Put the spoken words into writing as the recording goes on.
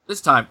This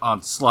time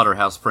on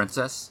Slaughterhouse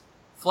Princess,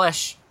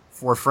 Flesh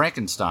for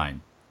Frankenstein.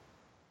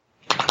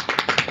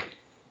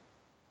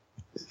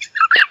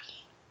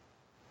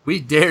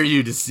 We dare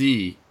you to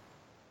see.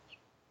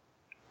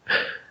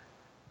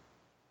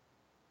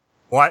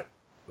 What?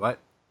 What?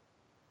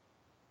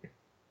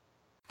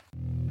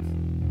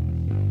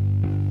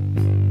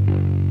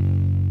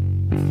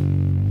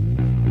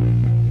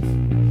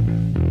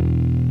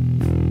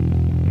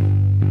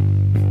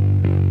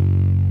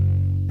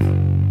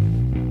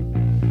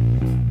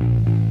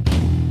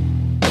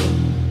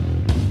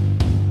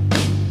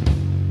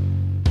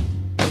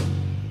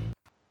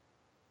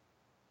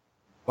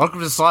 Welcome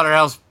to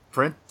Slaughterhouse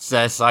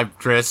Princess. I'm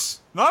Chris.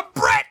 Not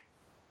Brett!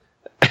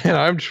 And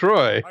I'm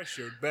Troy, I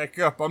showed back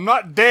up. I'm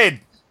not dead.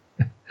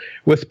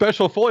 with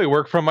special Foley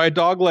work from my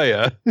dog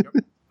Leia.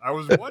 I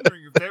was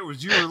wondering if that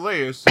was you or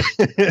Leia.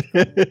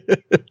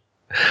 So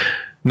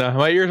No,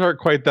 my ears aren't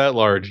quite that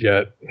large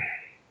yet.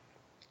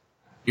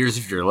 Here's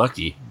if you're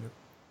lucky.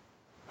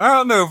 I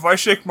don't know. If I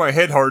shake my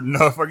head hard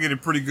enough, I get a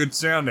pretty good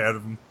sound out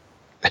of them.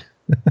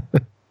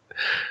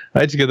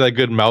 I just get that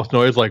good mouth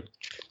noise, like,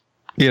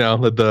 you know,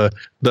 the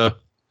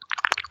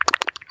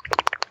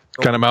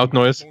kind of mouth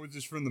noise.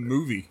 Noises from the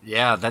movie.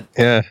 Yeah, that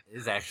Yeah,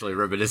 is actually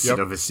reminiscent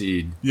of a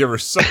scene. You ever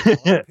suck a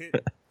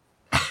armpit?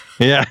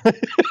 yeah.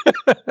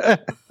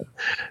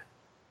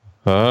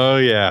 Oh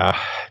yeah,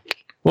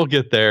 we'll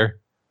get there.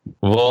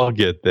 We'll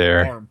get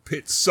there.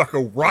 Armpit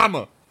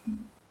suckorama.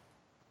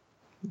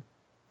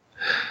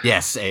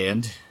 Yes,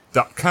 and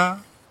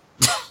 .com.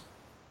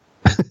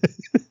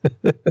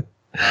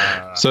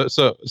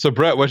 So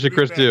Brett, what should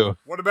Chris do?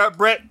 What about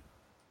Brett?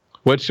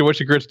 What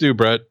should Chris do,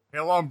 Brett?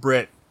 Hell on,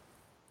 Brett.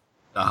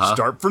 uh-huh.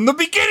 Start from the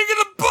beginning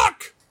of the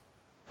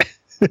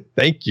book!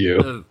 Thank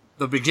you.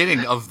 The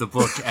beginning of the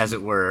book, as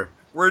it were,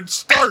 Where it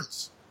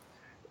starts.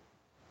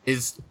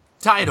 is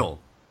title.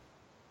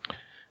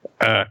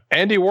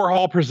 Andy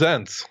Warhol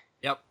presents.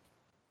 Yep.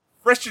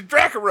 Fresh to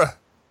Dracula.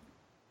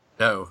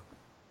 No,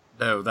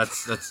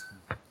 that's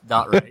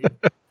not right.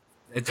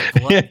 It's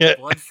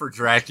blood for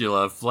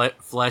Dracula,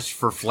 flesh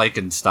for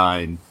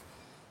Flakenstein.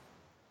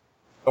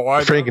 Oh,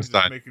 I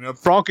Frankenstein. was just making up.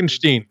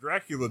 Frankenstein.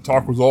 Dracula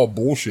talk was all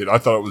bullshit. I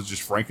thought it was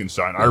just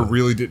Frankenstein. I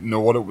really didn't know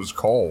what it was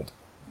called.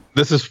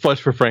 This is Flesh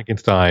for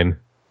Frankenstein.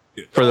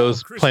 For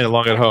those Chris, playing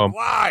along at home.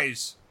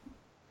 Lies.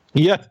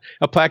 Yes,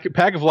 a pack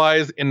of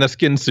lies in a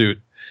skin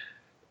suit.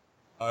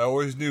 I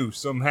always knew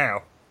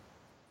somehow.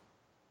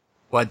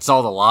 What's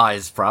all the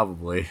lies,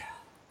 probably.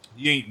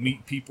 He ain't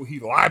meat people. He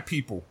lie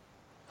people.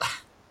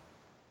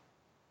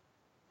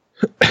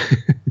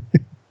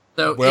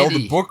 So, Well,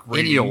 the book any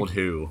reading- old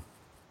who.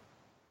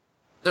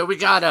 So we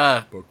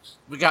got Books.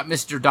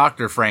 Mr.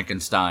 Dr.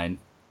 Frankenstein.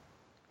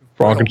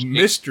 Frankenstein.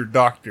 Mr.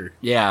 Doctor.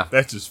 Yeah,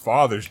 That's his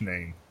father's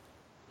name.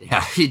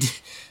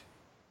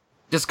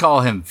 Just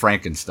call him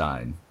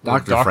Frankenstein. Or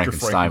Dr.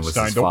 Frankenstein was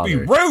his Don't father. be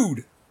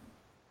rude.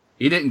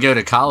 He didn't go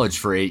to college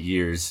for 8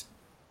 years.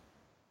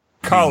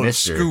 College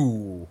Mr.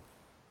 school.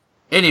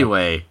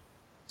 Anyway,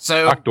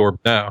 so Doctor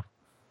now.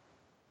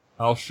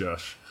 I'll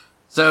shush.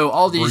 So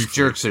all these Briefly.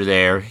 jerks are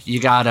there.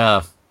 You got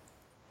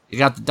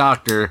the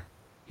doctor.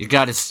 You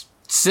got his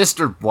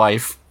sister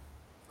wife.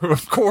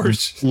 Of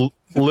course.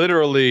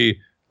 Literally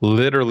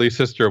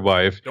sister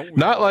wife. Don't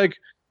we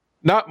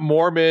Not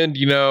Mormon,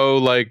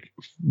 like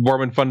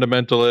Mormon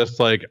fundamentalists,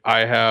 like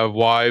I have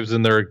wives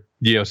and they're,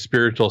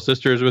 spiritual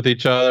sisters with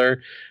each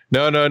other.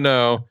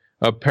 No.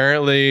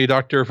 Apparently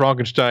Dr.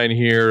 Frankenstein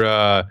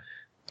here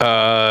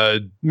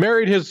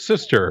married his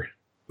sister.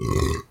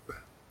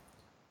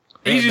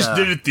 He And, just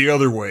did it the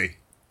other way.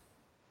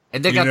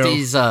 And they got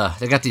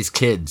these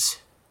kids.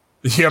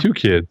 Yep. 2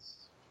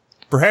 kids.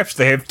 Perhaps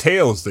they have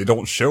tails. They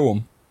don't show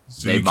them.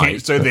 So They you might.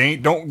 can't say they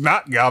don't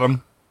not got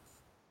them.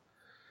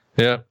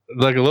 Yeah.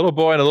 Like a little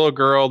boy and a little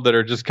girl that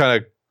are just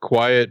kind of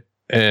quiet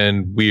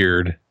and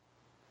weird.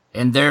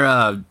 And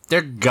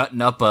they're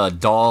gutting up a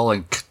doll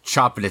and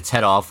chopping its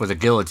head off with a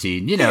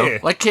guillotine. Yeah.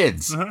 Like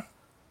kids. Uh-huh.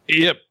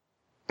 Yep.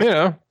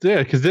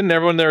 Because didn't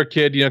everyone when they were a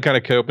kid, kind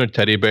of cut open a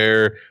teddy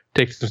bear,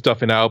 take some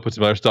stuffing out, put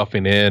some other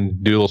stuffing in,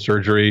 do a little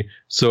surgery,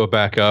 sew it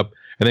back up,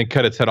 and then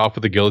cut its head off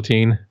with a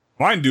guillotine?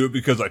 Mine do it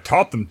because I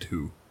taught them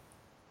to.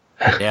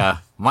 Yeah.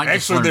 Mine just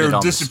Actually, learned there it was on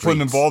the discipline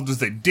streets. involved as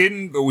they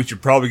didn't, but we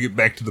should probably get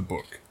back to the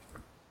book.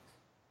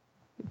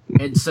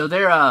 And so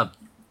they're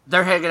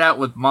hanging out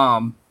with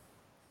mom,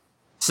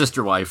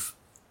 sister wife.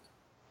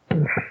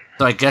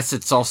 So I guess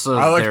it's also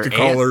I like their to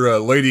call aunt. her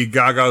Lady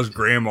Gaga's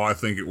grandma, I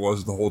think it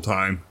was the whole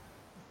time.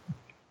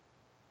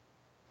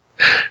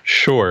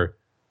 Sure.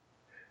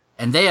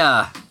 And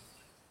they're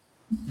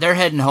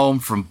heading home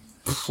from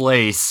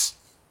place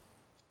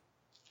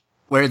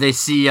where they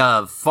see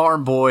a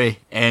farm boy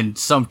and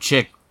some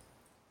chick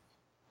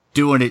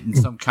doing it in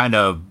some kind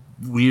of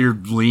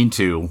weird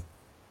lean-to.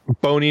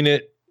 Boning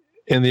it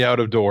in the out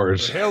of The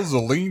doors. hell's a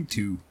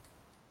lean-to?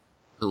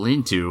 The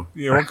lean-to.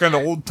 Yeah, what kind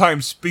of old-time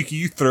speaky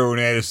you throwing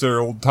at us there,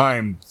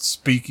 old-time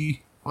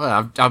speaky?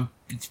 Well, I'm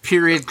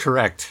period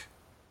correct.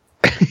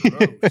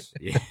 Gross.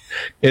 Yeah.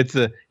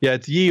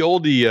 It's ye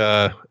olde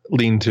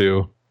lean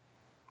to.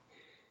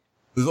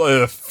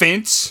 A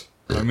fence?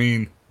 I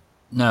mean,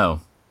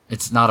 No,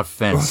 it's not a what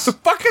fence. the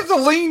fuck is a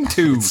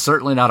lean-to? It's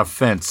certainly not a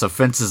fence. A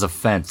fence is a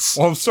fence.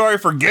 Well, I'm sorry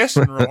for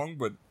guessing wrong,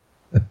 but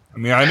I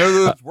mean, I know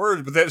those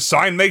words, but that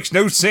sign makes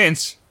no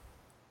sense.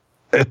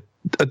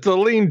 It's a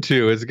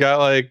lean-to. It's got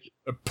like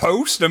A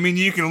post? I mean,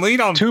 you can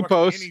lean on Two fucking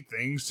posts.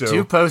 anything. So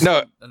 2 posts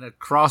No. and a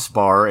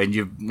crossbar, and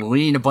you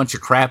lean a bunch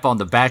of crap on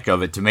the back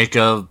of it to make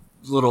a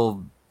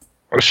little.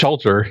 a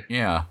shelter.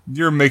 Yeah.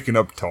 you're making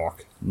up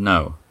talk.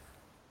 No.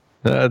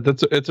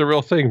 It's a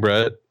real thing,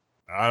 Brett.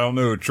 I don't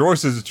know. Troy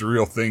says it's a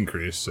real thing,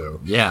 Chris. So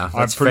Yeah, I'm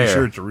that's pretty fair.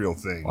 sure it's a real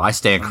thing. Well, I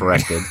stand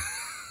corrected.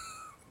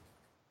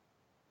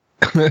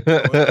 Well,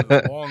 that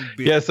was a long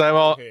bit. Yes, I'm Go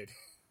all.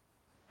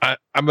 ahead.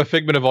 I'm a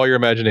figment of all your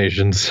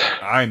imaginations.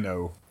 I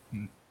know.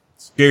 It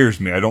scares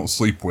me. I don't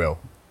sleep well.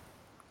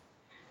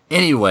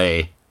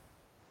 Anyway,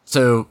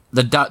 so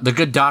the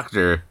good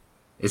doctor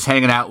is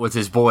hanging out with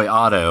his boy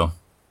Otto,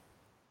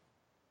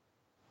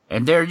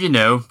 and they're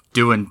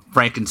doing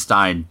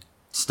Frankenstein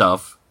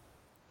stuff,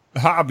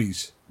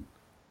 Hobbies.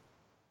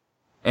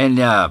 and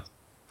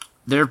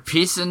they're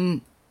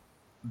piecing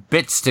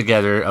bits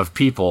together of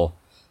people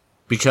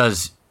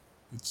because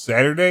It's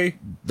Saturday.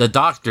 the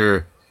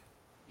doctor,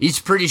 he's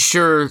pretty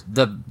sure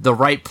the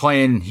right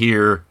plan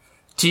here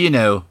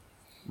to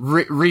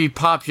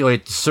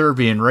repopulate the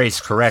Serbian race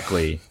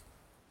correctly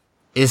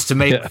is to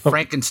make Yeah.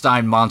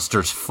 Frankenstein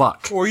monsters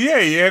fuck. Well, yeah,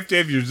 you have to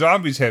have your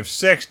zombies have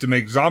sex to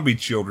make zombie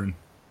children.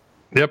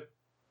 Yep,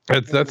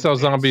 that's how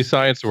zombie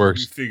science We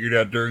works. figured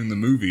out during the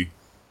movie.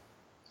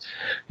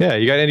 Yeah,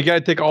 you got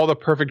to take all the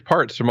perfect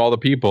parts from all the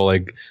people.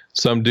 Like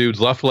some dude's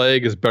left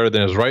leg is better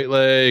than his right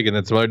leg, and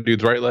then some other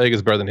dude's right leg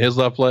is better than his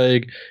left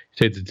leg.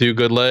 You take the two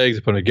good legs,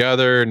 put them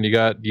together, and you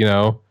got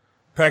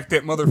Pack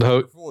that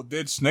motherfucker full of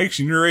dead snakes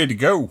and you're ready to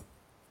go.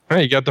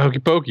 hey, you got the hokey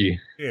pokey.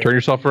 Yeah. Turn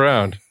yourself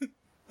around.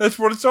 That's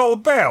what it's all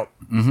about.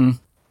 Mm-hmm.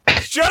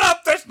 Shut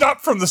up! That's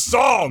not from the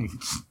song.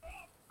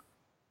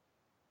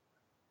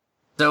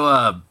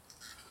 So,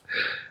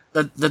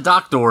 the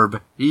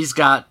Doctorb, he's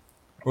got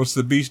What's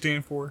the B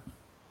stand for?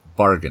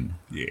 bargain.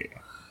 Yeah.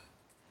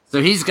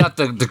 So he's got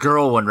the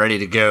girl one ready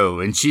to go,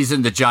 and she's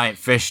in the giant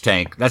fish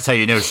tank. That's how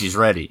you know she's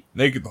ready.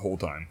 Naked the whole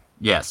time.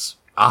 Yes.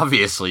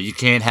 Obviously, you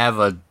can't have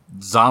a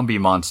zombie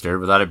monster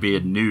without it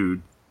being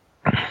nude.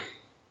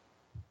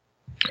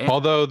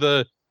 Although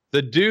the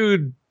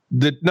dude,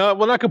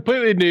 not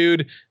completely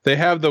nude. They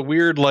have the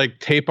weird like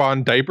tape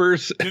on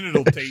diapers.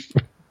 Genital tape.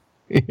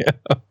 Yeah.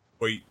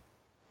 Wait.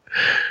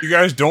 You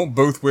guys don't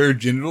both wear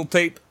genital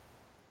tape?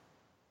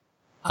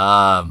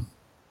 Not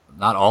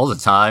all the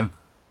time.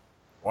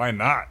 Why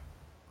not?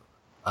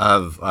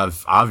 Of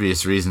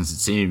obvious reasons, it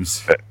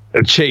seems.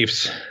 It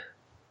chafes.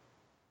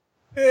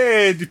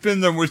 Hey, it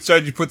depends on which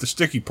side you put the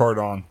sticky part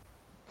on.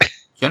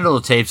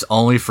 Genital tape's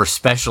only for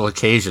special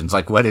occasions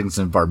like weddings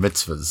and bar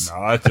mitzvahs.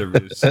 No, that's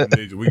every 7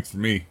 days a week for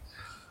me.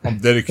 I'm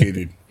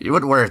dedicated. You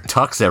wouldn't wear a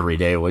tux every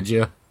day, would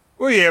you?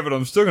 Well, yeah, but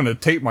I'm still going to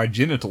tape my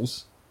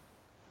genitals.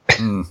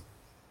 Mm,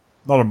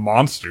 Not a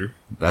monster.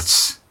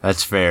 that's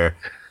fair.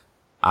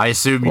 I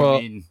assume you Well-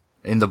 mean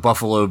in the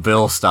Buffalo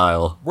Bill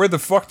style. Where the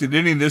fuck did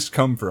any of this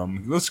come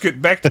from? Let's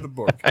get back to the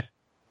book.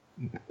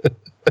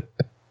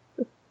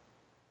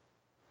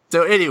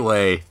 So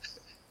anyway,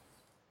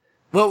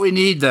 what we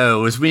need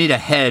though is we need a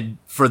head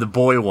for the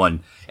boy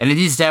one, and it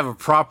needs to have a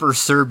proper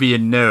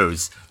Serbian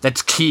nose.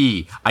 That's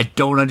key. I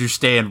don't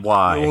understand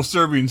why. Well,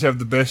 Serbians have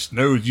the best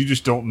nose. You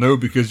just don't know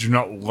because you're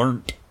not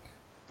learnt.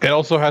 It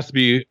also has to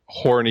be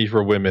horny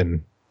for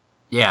women.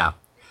 Yeah,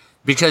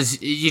 because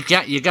you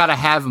gotta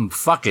have him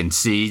fucking.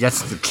 See,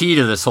 that's the key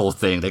to this whole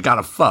thing. They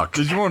gotta fuck.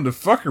 Does you want him to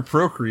fuck or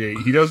procreate?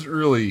 He doesn't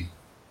really.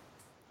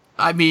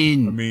 I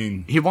mean, I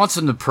mean, he wants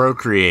him to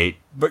procreate.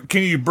 but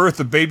can you birth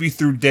a baby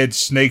through dead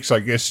snakes? I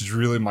guess is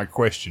really my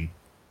question.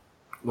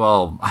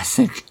 Well, I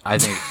think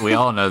we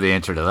all know the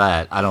answer to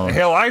that. I don't.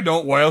 Hell, I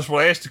don't. Why else would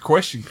I ask the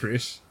question,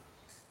 Chris?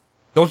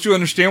 Don't you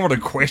understand what a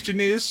question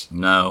is?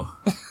 No,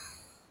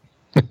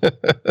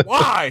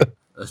 Why?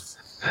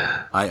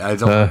 I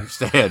don't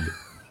understand.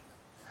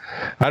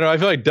 I don't know. I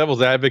feel like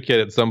Devil's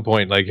Advocate at some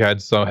point like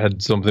had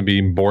something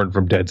being born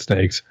from dead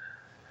snakes.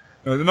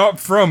 No, they're not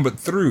from, but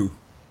through.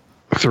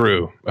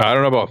 Through. I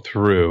don't know about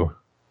through.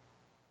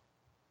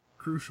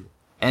 Crucial.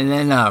 And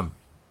then,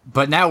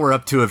 but now we're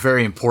up to a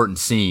very important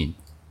scene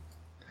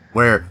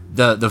where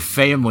the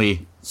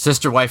family,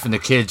 sister, wife, and the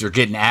kids are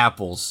getting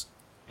apples,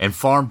 and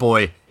Farm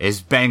Boy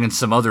is banging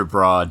some other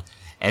broad,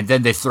 and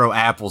then they throw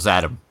apples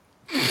at him.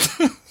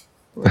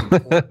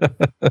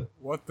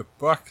 What the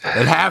fuck?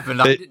 It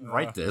happened. I didn't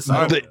write this.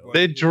 I don't-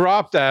 They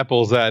dropped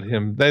apples at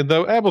him.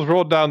 The apples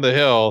rolled down the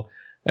hill,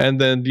 and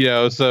then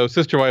so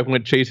sister wife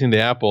went chasing the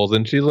apples,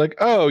 and she's like,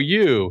 "Oh,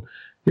 you're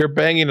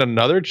banging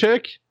another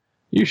chick?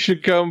 You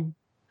should come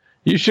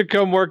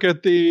work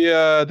at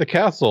the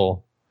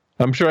castle.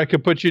 I'm sure I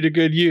could put you to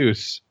good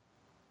use."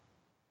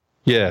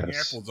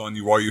 Yes, Apples on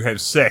you while you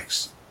had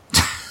sex.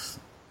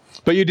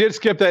 but you did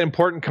skip that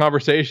important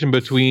conversation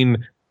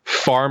between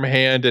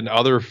farmhand and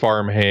other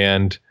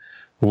farmhand,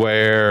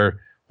 where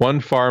one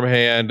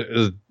farmhand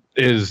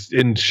is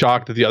in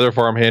shock that the other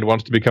farmhand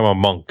wants to become a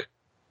monk.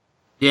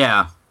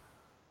 Yeah.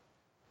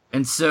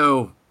 And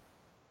so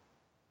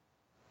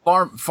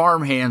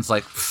farmhand's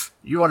like,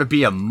 you want to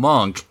be a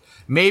monk?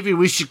 Maybe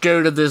we should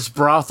go to this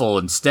brothel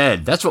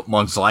instead. That's what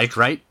monks like,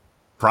 right?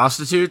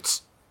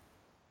 Prostitutes?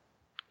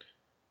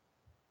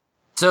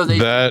 So they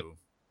do.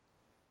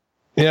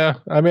 Yeah,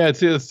 I mean, I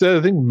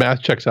think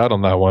math checks out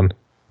on that one.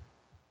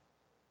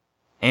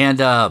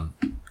 And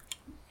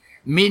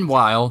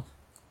meanwhile,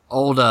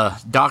 old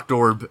Doc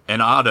Dorb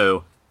and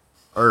Otto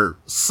are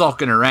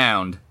sulking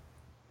around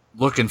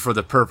looking for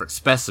the perfect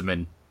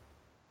specimen.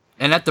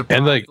 And at the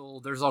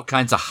brothel, there's all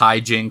kinds of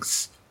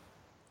hijinks.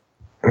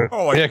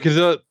 Oh, like, yeah,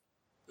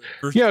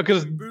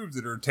 because boobs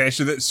that are attached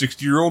to that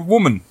 60-year-old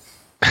woman.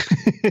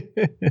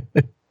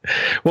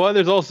 Well,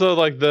 there's also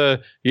like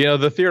the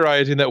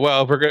theorizing that,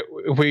 well,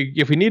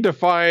 if we need to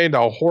find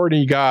a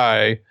horny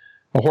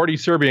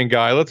Serbian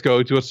guy, let's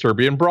go to a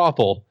Serbian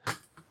brothel.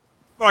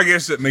 Well, I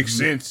guess that makes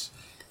sense.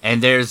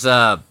 And there's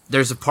a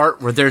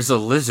part where there's a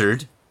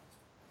lizard.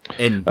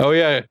 And oh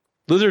yeah,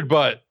 lizard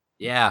butt.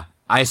 Yeah,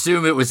 I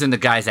assume it was in the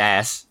guy's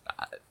ass.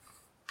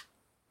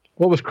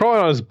 Well, it was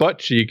crawling on his butt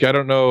cheek. I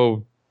don't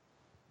know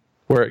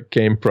where it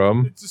came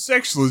from. It's a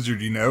sex lizard,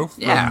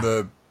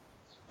 from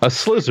a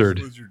slizzard.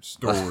 Lizard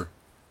store.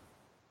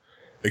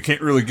 They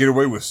can't really get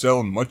away with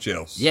selling much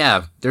else.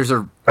 Yeah, there's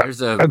a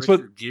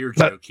Richard Gere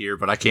joke here,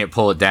 but I can't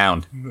pull it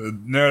down.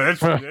 No, that's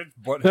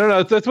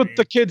that's what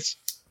the kids.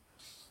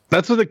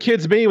 That's what the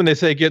kids mean when they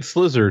say get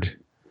slizzard.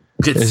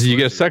 You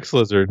get a sex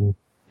lizard.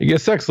 You get a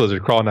sex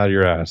lizard crawling out of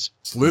your ass.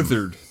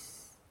 Slithered.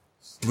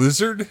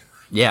 Lizard?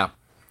 Yeah.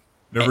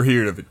 Never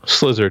heard of it.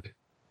 Slizzard.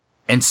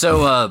 And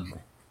so,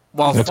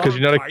 while that's because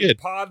you're not a kid.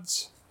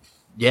 Pods?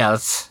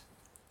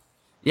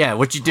 Yeah,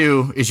 what you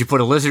do is you put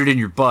a lizard in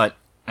your butt,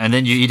 and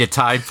then you eat a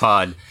Tide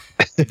Pod.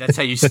 That's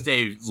how you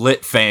stay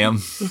lit,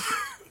 fam.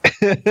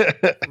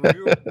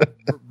 Real,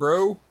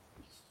 bro?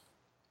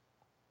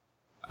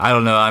 I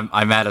don't know.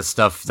 I'm out of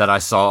stuff that I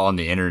saw on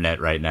the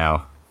internet right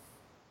now.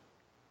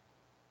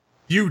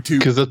 YouTube.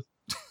 Because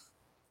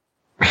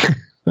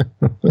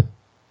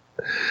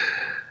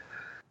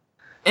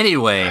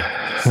anyway,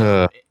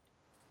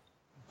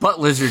 butt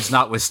lizards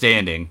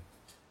notwithstanding,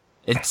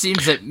 it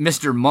seems that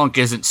Mr. Monk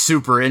isn't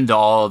super into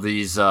all of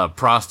these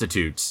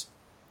prostitutes.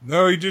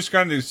 No, he just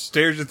kind of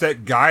stares at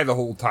that guy the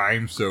whole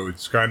time, so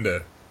it's kind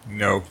of,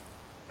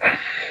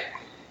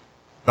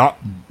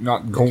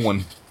 not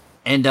going.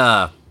 And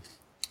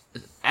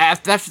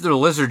after the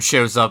lizard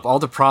shows up, all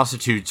the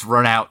prostitutes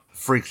run out,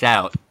 freaked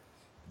out.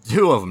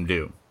 2 of them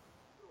do.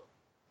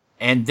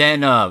 And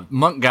then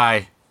Monk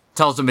guy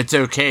tells them it's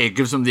okay,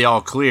 gives them the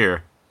all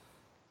clear.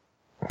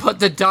 But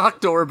the Doc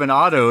Dorb and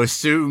Otto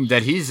assume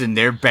that he's in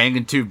there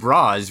banging 2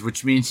 bras,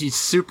 which means he's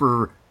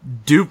super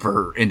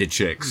duper into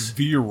chicks.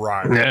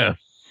 Virile. Yeah.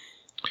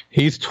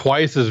 He's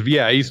twice as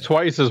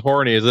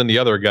horny as any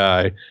other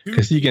guy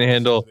because he can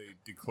handle. They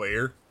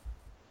declare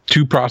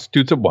 2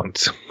 prostitutes at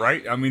once.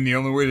 Right? I mean, the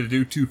only way to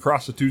do 2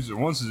 prostitutes at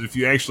once is if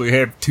you actually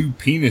have 2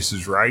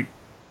 penises, right?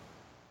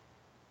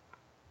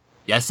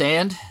 Yes,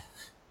 and?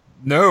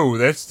 No,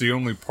 that's the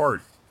only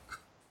part.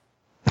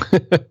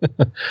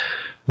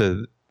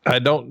 I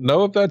don't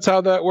know if that's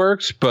how that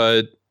works,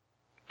 but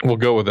we'll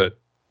go with it.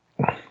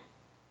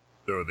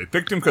 So they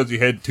picked him because he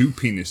had 2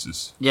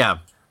 penises. Yeah.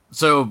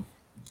 So,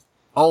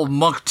 old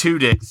Monk 2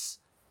 Dicks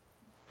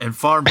and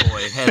Farm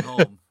Boy head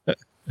home.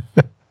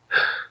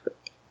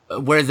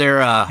 Where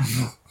they're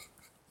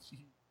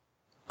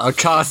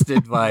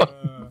accosted by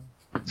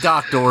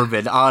Doc Dorb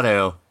and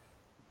Otto.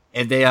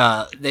 And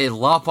they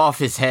lop off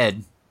his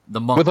head. The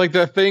monk. With like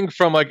that thing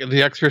from like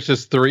The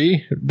Exorcist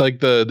 3, like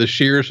the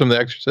shears from The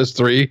Exorcist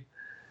 3.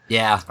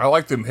 Yeah. I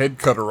like them head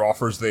cutter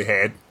offers they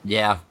had.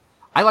 Yeah.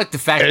 I like the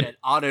fact that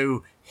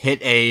Otto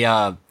hit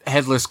a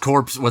headless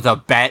corpse with a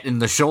bat in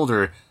the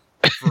shoulder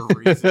for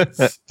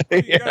reasons.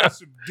 You gotta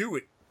subdue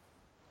it.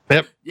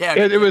 Yep. Yeah,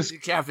 it was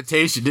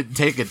decapitation didn't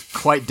take it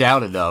quite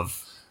down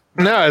enough.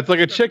 No, it's like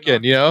a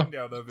chicken,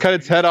 Cut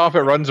its head off,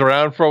 it runs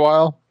around for a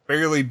while.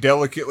 Fairly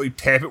delicately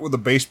tap it with a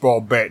baseball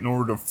bat in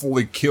order to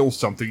fully kill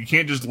something. You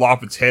can't just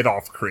lop its head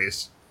off,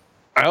 Chris.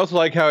 I also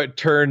like how it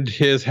turned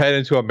his head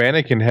into a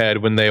mannequin head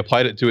when they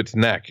applied it to its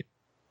neck.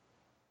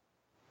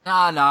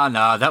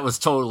 Nah. That was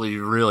totally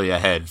really a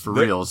head, for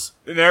reals.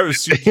 That was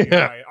CGI.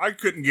 Yeah. I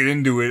couldn't get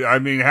into it. I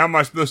mean, how am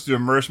I supposed to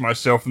immerse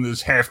myself in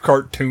this half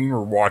cartoon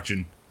we're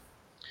watching?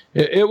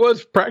 It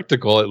was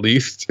practical, at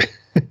least.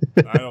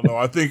 I don't know.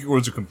 I think it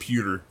was a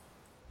computer.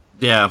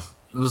 Yeah,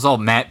 it was all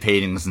matte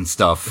paintings and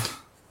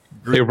stuff.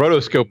 They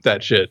rotoscoped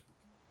that shit.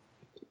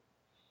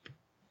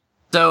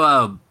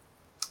 So,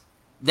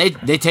 they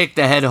take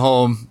the head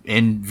home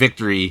in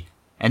victory,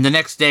 and the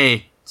next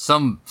day,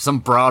 some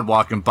broad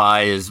walking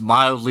by is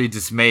mildly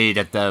dismayed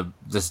at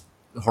this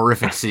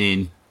horrific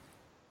scene.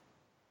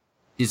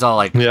 He's all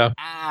like,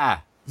 yeah.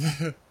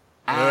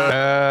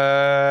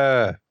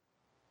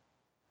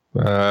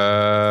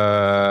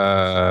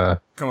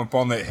 Come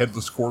upon that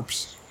headless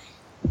corpse.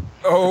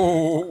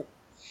 Oh.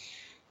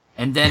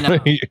 And then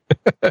are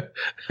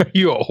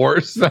you a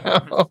horse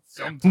now?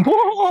 Sometimes.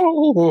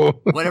 Whoa!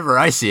 Whenever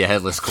I see a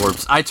headless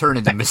corpse, I turn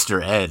into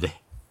Mr. Ed.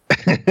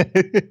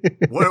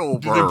 Well,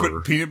 Did they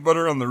put peanut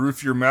butter on the roof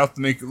of your mouth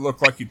to make it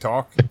look like you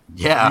talk?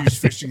 Yeah, Use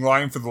fishing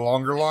line for the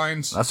longer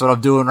lines? that's what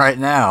I'm doing right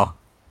now.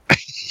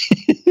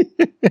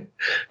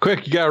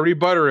 Quick, you gotta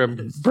rebutter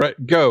him.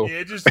 Brett, go. Yeah,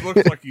 it just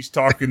looks like he's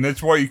talking.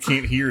 That's why you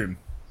can't hear him.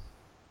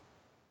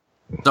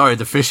 Sorry,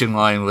 the fishing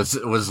line was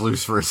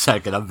loose for a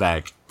second. I'm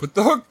back. Put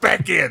the hook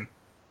back in.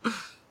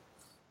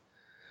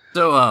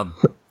 So,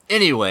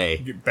 anyway,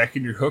 Get back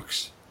in your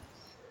hooks.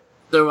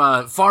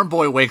 so Farm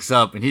Boy wakes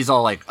up and he's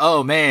all like,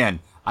 "Oh man,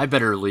 I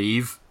better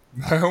leave."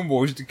 My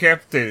homeboy's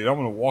decapitated. I'm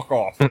gonna walk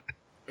off.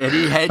 And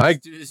he heads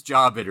to his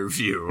job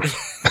interview.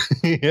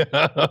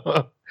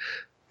 Yeah,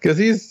 because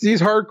he's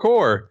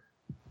hardcore.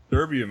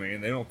 Serbia,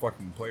 man, they don't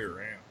fucking play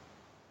around.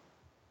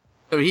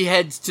 So he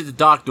heads to the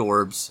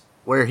Doctorbs,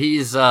 where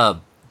he's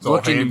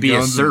looking to be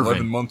a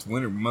servant. 11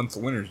 months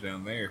of winters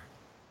down there.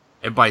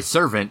 And by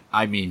servant,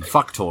 I mean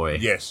fuck toy.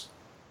 Yes.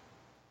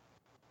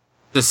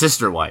 The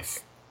sister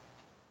wife.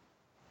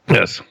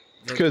 Yes,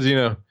 because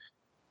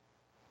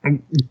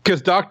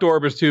because Doctor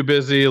Orb is too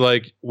busy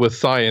like with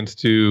science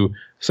to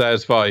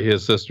satisfy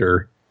his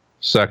sister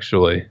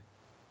sexually.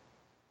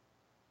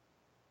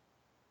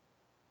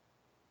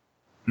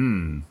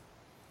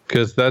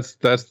 Because that's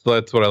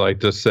what I like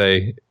to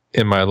say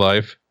in my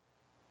life.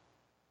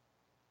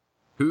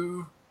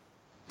 Who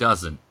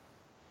doesn't?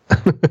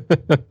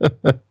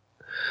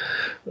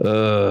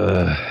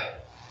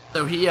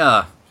 So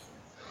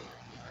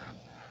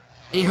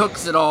he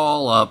hooks it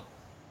all up.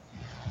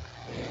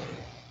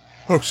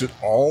 Hooks it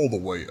all the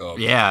way up.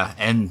 Yeah,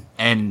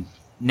 and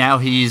now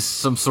he's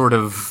some sort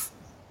of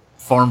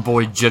farm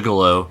boy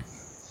gigolo.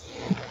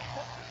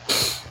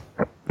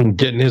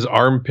 Getting his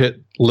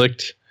armpit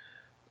licked.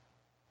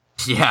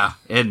 Yeah,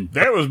 and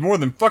That was more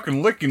than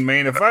fucking licking,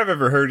 man. If I've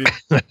ever heard it,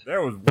 that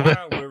was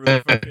wild. Whatever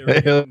the fuck they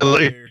were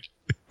doing there.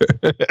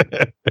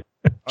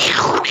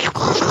 I'm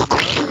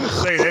gonna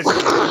say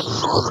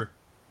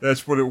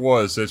that's what it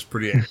was. That's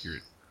pretty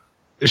accurate.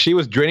 She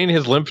was draining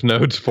his lymph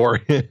nodes for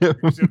him.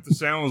 Except the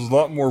sound was a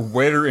lot more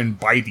wetter and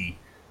bitey.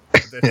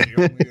 That's the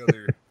only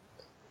other.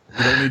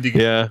 We don't need to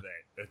get into that.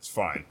 That's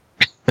fine.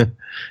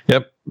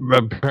 Yep.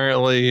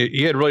 Apparently,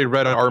 he had really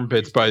red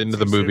armpits by the end of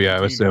the movie, I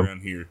assume.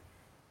 Around here.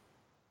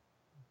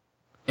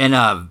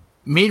 And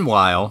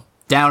meanwhile,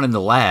 down in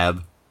the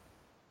lab,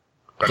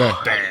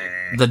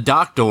 the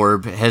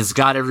Doctorb has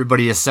got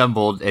everybody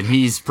assembled, and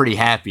he's pretty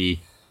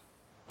happy.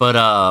 But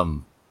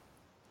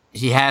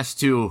he has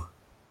to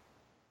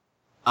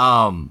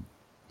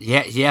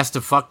he has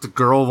to fuck the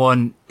girl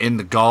one in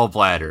the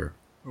gallbladder,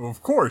 Well,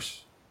 of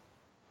course.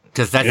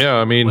 because that's Yeah,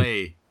 I mean- the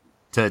way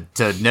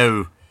to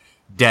know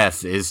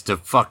death is to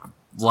fuck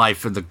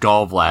life in the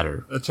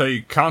gallbladder. That's how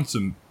you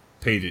consummate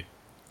it.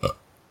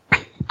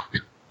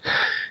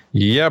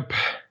 Yep.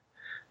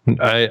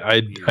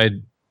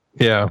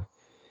 Yeah.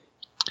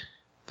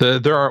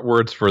 There aren't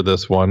words for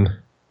this one.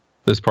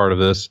 This part of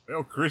this.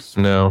 Well, Chris,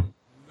 No.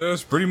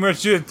 that's pretty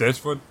much it.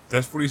 That's what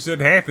he said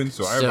happened.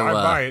 So I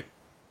buy it.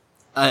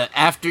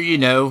 After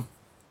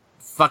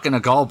fucking a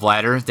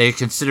gallbladder, they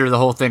consider the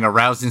whole thing a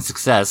rousing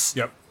success.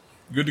 Yep,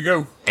 good to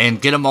go.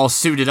 And get them all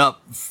suited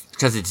up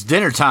because it's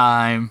dinner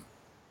time.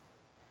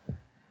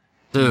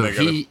 So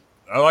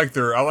I like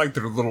their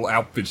little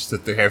outfits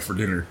that they have for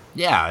dinner.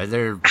 yeah,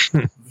 they're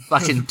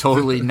fucking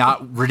totally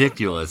not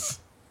ridiculous.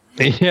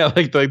 Yeah,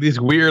 like these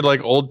weird,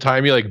 like old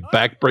timey, like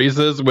back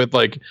braces with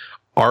like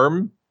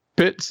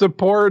armpit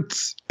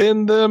supports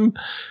in them,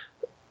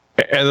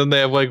 and then they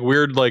have like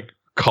weird like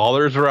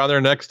collars around their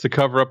necks to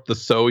cover up the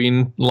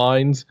sewing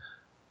lines,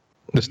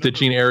 the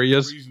stitching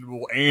areas.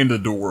 Reasonable and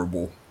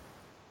adorable.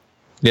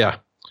 Yeah,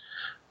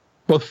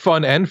 both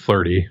fun and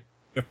flirty.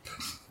 Yep,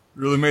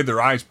 really made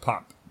their eyes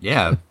pop.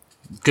 Yeah,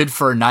 good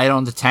for a night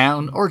on the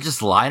town or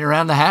just lying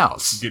around the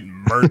house. Getting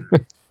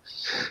murdered.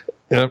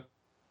 Yep.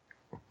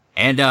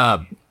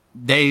 And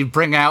they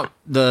bring out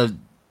the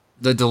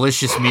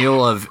delicious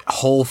meal of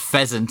whole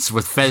pheasants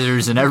with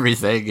feathers and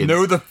everything. And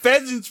No, the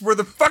pheasants were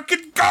the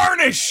fucking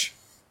garnish.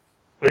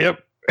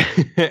 Yep.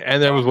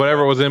 And there was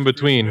whatever was in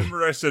between.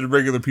 Remember I said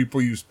regular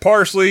people use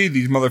parsley.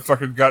 These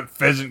motherfuckers got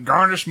pheasant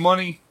garnish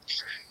money.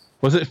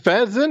 Was it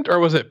pheasant or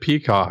was it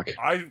peacock?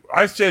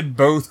 I said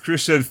both.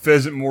 Chris said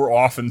pheasant more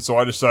often, so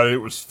I decided it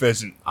was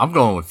pheasant. I'm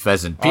going with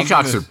pheasant.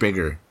 Peacocks are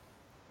bigger.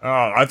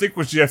 I think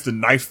we should have to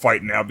knife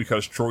fight now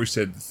because Troy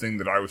said the thing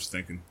that I was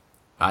thinking.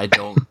 I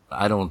don't,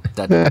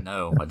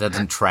 no, it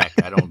doesn't track.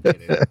 I don't get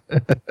it.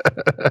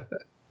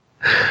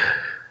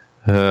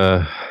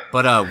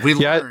 But we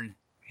learned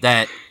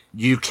that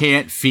you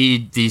can't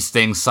feed these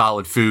things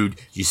solid food,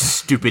 you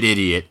stupid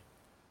idiot.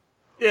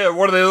 Yeah,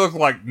 what do they look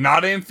like?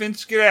 Not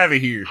infants? Get out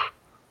of here.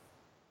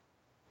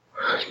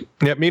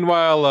 Yeah.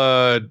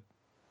 Meanwhile,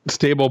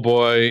 Stable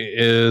Boy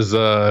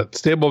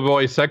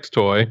sex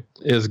toy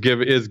is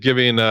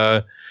giving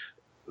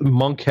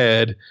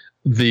Monkhead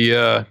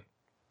the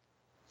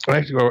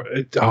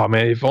oh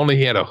man, if only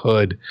he had a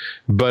hood.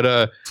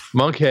 But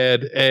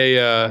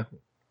Monkhead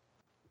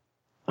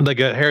like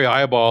a hairy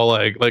eyeball,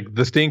 like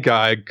the stink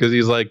eye, because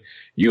he's like,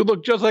 you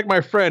look just like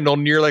my friend,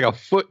 only you're like a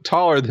foot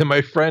taller than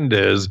my friend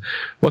is.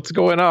 What's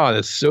going on?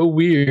 It's so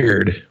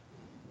weird.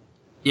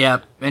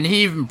 Yeah, and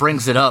he even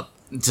brings it up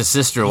to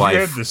Sister Wife. You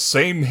have the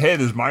same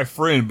head as my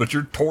friend, but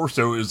your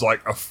torso is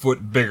like a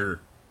foot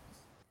bigger.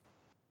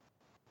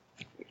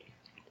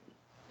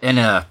 In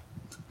a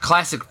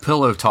classic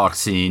pillow talk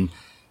scene,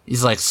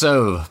 he's like,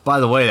 so, by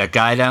the way, that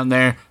guy down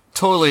there,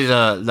 totally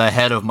the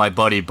head of my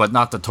buddy, but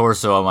not the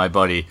torso of my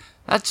buddy.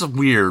 That's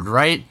weird,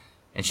 right?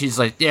 And she's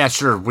like, yeah,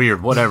 sure,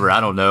 weird, whatever,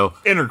 I don't know.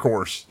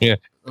 Intercourse. Yeah.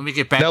 Let me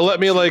get back now to let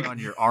me like on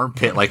your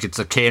armpit like it's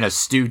a can of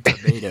stewed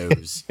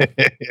tomatoes.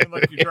 And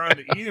like you're trying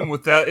to eat them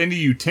without any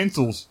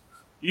utensils.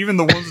 Even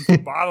the ones at the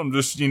bottom,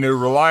 just,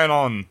 relying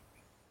on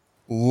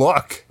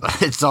luck.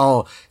 It's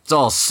all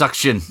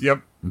suction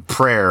Yep. and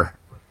prayer.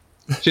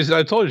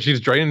 I told you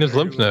she's draining his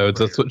lymph nodes.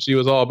 That's what she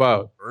was all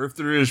about. Or if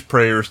there is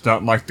prayer, it's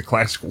not like the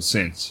classical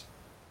sense.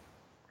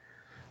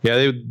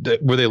 Yeah,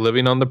 were they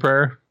living on the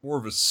prayer? More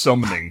of a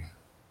summoning.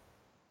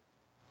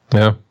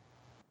 Yeah.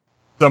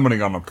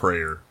 Summoning on a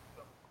prayer.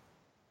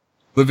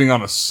 Living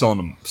on a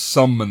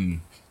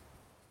summon.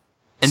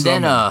 And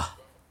then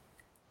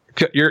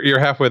You're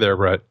halfway there,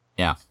 Brett.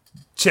 yeah.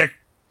 Check.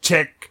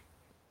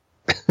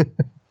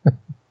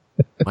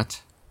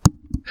 What?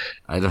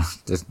 I don't.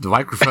 The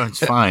microphone's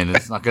fine.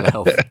 It's not going to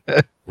help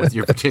with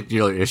your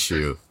particular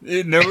issue.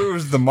 No, it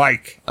was the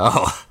mic.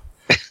 Oh.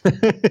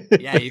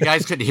 Yeah, you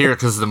guys couldn't hear it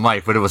because of the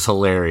mic, but it was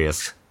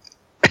hilarious.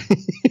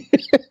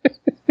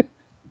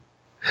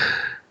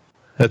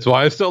 That's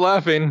why I'm still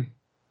laughing.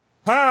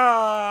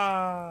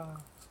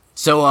 Ah!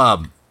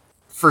 So,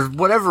 for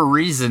whatever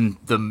reason,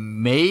 the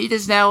maid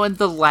is now in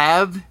the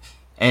lab,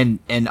 and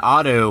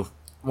Otto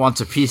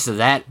wants a piece of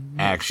that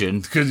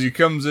action. Because he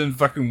comes in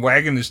fucking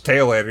wagging his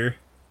tail at her.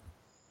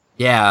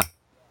 Yeah.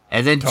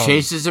 And then Tom.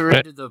 chases her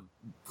into the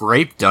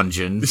rape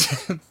dungeon.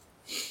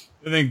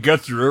 And then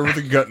guts her over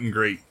the gutting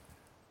grate.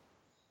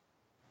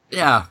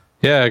 Yeah.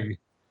 Yeah,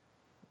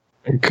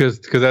 because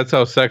that's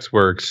how sex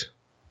works.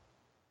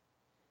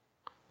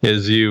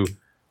 Is you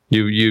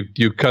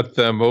cut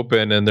them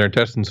open and their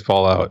intestines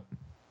fall out.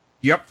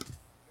 Yep.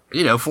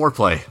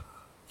 Foreplay.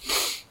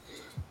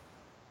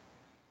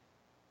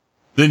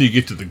 Then you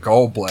get to the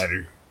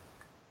gallbladder.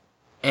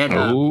 And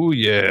Oh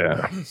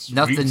yeah.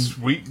 Nothing-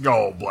 Sweet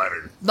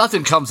gallbladder.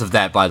 nothing comes of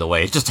that, by the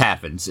way. It just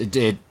happens.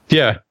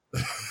 Yeah.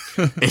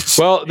 It's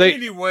Well,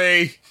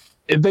 Anyway,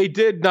 they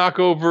did knock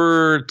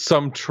over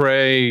some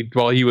tray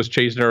while he was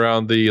chasing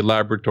around the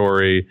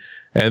laboratory,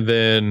 and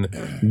then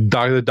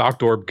the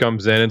doctor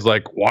comes in and is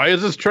like, "Why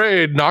is this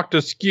tray knocked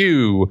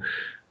askew?"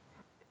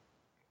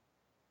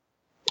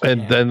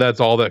 And then that's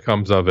all that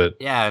comes of it.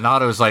 yeah, and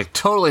Otto's like,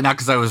 totally not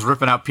because I was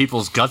ripping out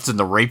people's guts in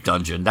the rape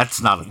dungeon.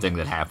 That's not a thing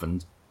that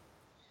happened.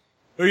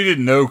 well, he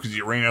didn't know because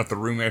he ran out the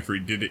room after he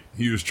did it.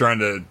 He was trying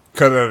to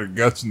cut out her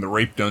guts in the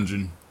rape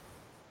dungeon.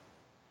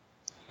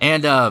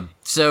 And,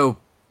 so,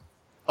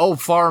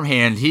 old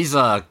farmhand, he's,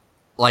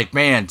 like,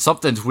 man,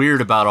 something's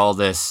weird about all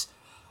this.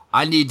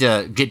 I need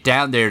to get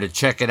down there to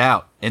check it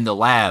out in the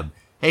lab.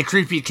 Hey,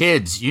 creepy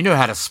kids, you know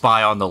how to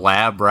spy on the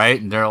lab,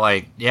 right? And they're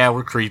like, yeah,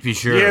 we're creepy,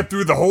 sure. Yeah,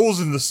 through the holes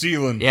in the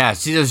ceiling. Yeah,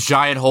 see those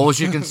giant holes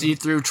you can see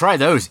through? Try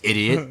those,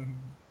 idiot.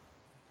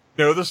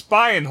 No, the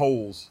spying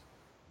holes.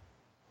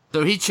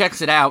 So he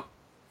checks it out,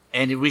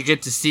 and we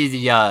get to see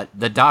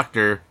the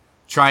doctor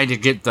trying to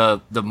get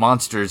the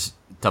monsters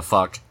to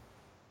fuck.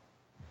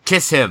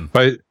 Kiss him.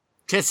 But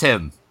Kiss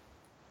him.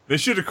 They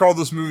should have called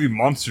this movie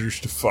Monsters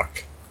to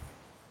Fuck.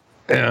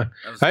 yeah,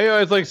 I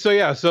was like,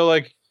 so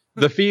like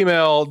the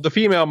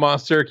female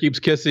monster keeps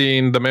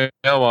kissing the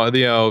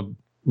male,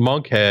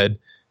 monk head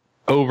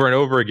over and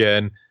over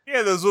again.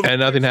 Yeah, those little And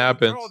nothing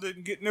happens. Girl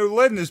didn't get no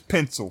lead in his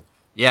pencil.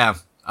 Yeah,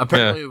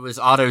 apparently it was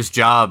Otto's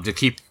job to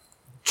keep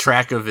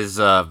track of his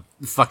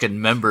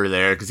fucking member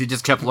there, because he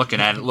just kept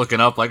looking at it,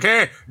 looking up like,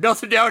 hey,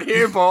 nothing down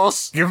here,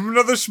 boss. Give him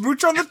another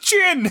smooch on the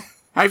chin.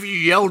 Have you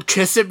yelled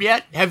kiss him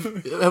yet?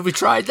 Have we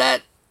tried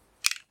that?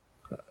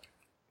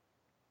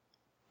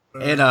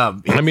 And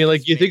I mean,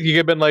 like, you think you could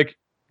have been like,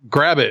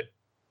 grab it,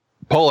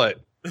 pull it,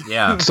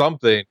 yeah,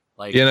 something,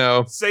 like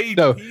Say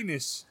No.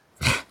 penis.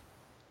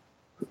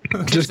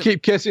 just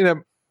keep kissing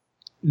him.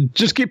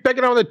 Just keep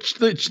picking on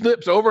the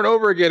lips over and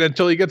over again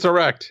until he gets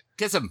erect.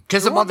 kiss him It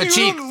on the wasn't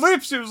cheek. even on the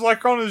lips, it was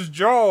like on his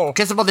jaw.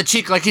 Kiss him on the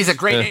cheek like he's a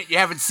great aunt you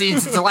haven't seen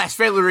since the last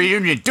family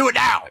reunion. Do it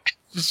now.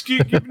 Just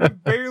keep giving him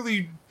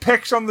barely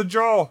pecks on the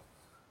jaw.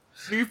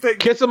 See if they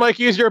Kiss him like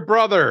he's your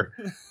brother.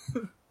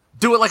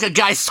 Do it like a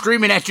guy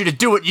screaming at you to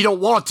do it you don't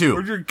want to.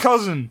 or your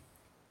cousin.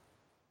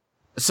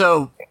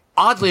 So,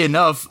 oddly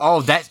enough, all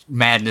of that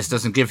madness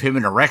doesn't give him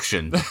an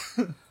erection.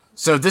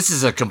 So this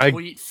is a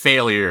complete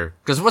failure.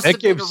 Because what's That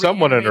the point gave of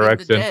someone an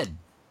reanimating the erection. dead?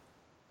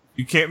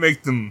 You can't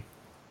make them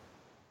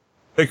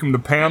take them to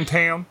Pound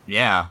Town.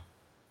 Yeah.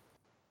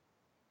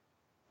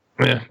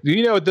 Yeah.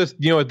 You know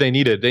what they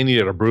needed? They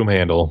needed a broom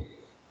handle.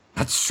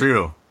 That's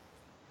true.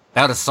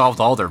 That would have solved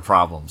all their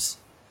problems.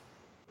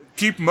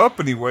 Keep them up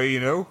anyway,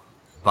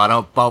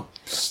 Ba-dum-bum.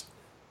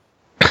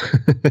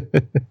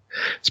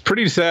 It's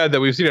pretty sad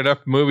that we've seen enough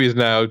movies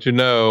now to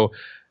know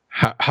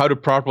how to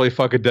properly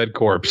fuck a dead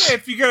corpse. Yeah,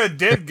 if you got a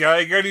dead guy,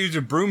 you gotta use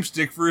a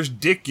broomstick for his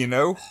dick, you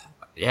know?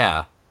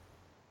 Yeah.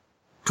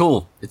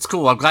 Cool. It's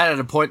cool. I'm glad at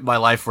a point in my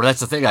life where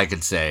that's a thing I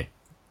can say.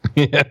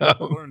 Yeah.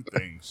 Learn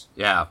things.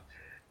 Yeah.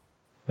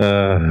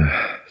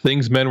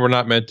 Things men were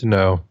not meant to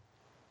know.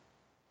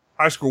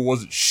 High school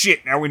wasn't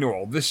shit. Now we know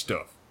all this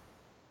stuff.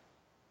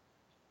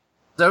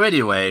 So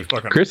anyway,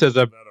 Chris has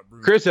a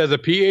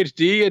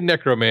PhD in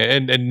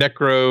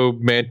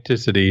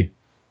necromanticity.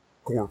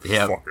 Corpse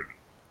Yep. fucking.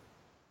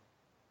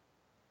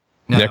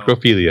 no.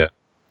 Necrophilia.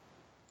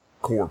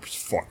 Corpse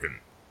fucking.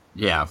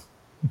 Yeah.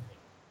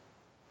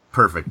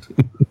 Perfect.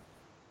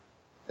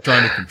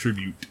 Trying to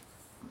contribute.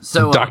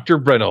 So Dr.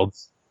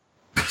 Reynolds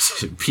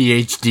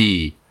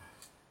PhD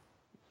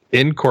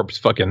in corpse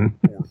fucking.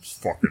 Corpse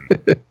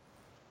fucking.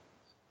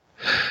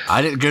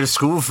 I didn't go to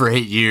school for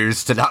 8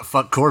 years to not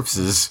fuck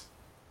corpses.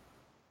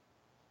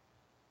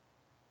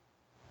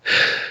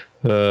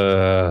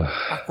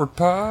 Awkward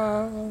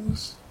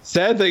pause.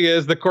 Sad thing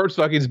is, the corpse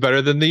fucking is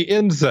better than the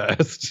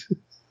incest.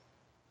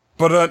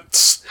 But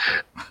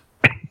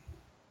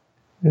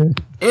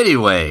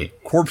Anyway,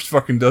 corpse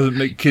fucking doesn't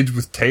make kids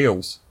with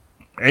tails.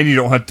 And you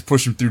don't have to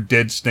push them through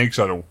dead snakes,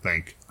 I don't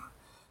think.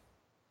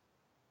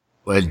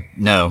 but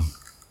no.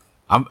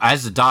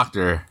 As a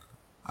doctor,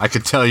 I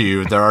could tell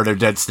you there are no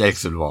dead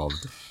snakes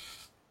involved.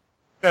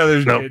 Yeah,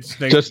 there's No, dead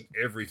snakes just-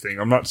 in everything.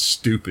 I'm not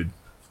stupid.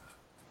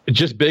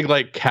 Just big,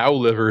 like, cow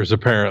livers,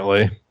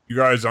 apparently. You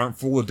guys aren't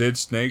full of dead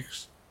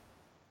snakes?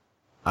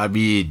 I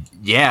mean,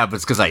 yeah, but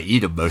it's because I eat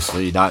them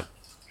mostly, not...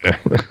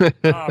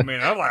 Oh,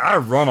 man, I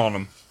run on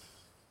them.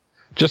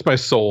 Just my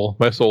soul.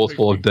 My soul is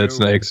full of dead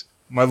snakes.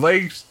 My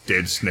legs,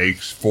 dead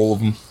snakes, full of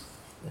them.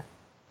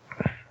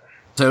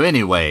 So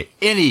anyway,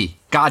 any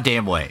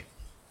goddamn way.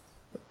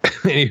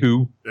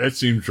 Anywho. That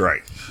seems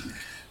right.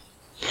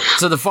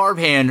 So the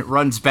farmhand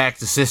runs back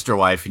to Sister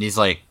Wife, and he's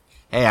like,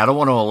 hey, I don't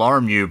want to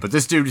alarm you, but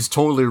this dude is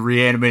totally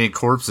reanimating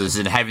corpses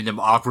and having them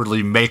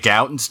awkwardly make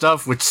out and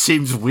stuff, which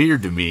seems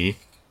weird to me.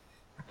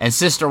 And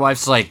Sister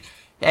Wife's like,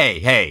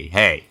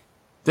 hey,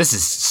 this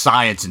is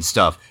science and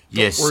stuff,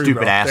 you Don't worry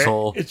stupid about that.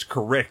 asshole. It's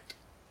correct.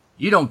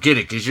 You don't get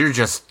it because you're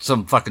just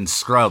some fucking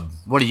scrub.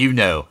 What do you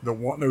know?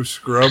 Don't want no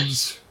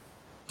scrubs.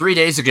 3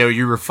 days ago,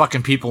 you were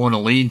fucking people in a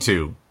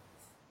lean-to.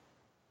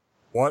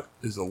 What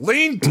is a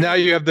lean? Now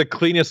you have the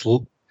cleanest...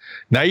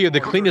 Now you have the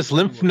cleanest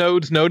lymph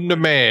nodes known to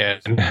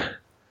man.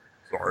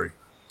 Sorry.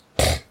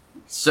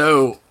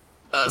 So,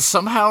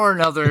 somehow or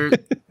another,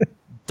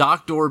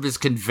 Doc Dorb is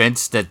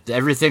convinced that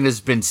everything has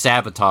been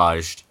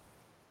sabotaged.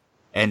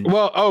 And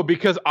Well,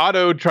 because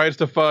Otto tries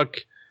to fuck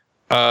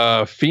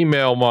a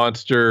female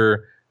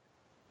monster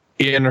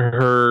in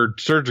her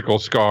surgical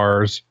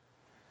scars,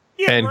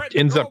 Yeah, and right.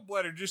 ends up-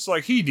 Gallbladder just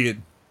like he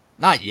did.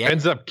 not yet.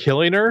 ends up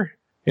killing her.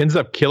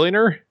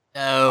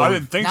 No, I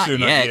didn't think not so.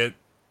 Not yet.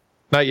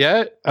 Not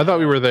yet? I thought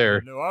we were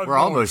there. No, I was We're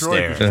going almost with Troy,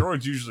 there. 'cause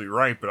Troy's usually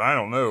right, but I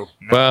don't know.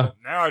 Well-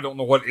 Now I don't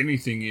know what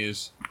anything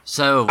is.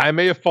 So, I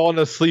may have fallen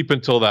asleep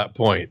until that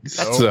point.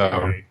 So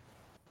Okay.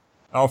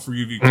 I'll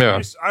forgive you. Yeah.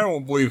 Chris. I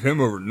don't believe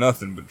him over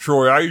nothing, but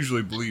Troy, I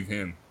usually believe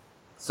him.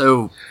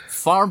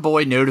 Farm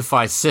Boy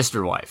notifies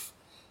Sister Wife.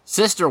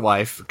 Sister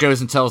Wife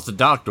goes and tells the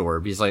Doc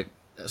Dorb. He's like,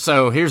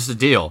 so here's the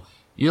deal.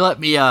 You let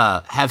me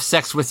have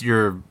sex with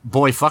your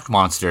boy fuck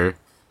monster,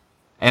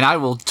 and I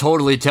will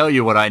totally tell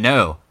you what I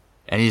know.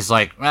 And he's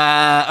like,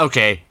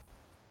 okay.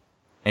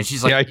 And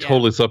she's like, yeah, I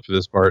totally slept for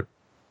this part.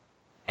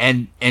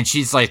 And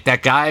she's like,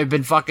 that guy I've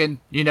been fucking,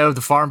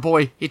 the farm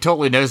boy, he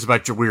totally knows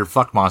about your weird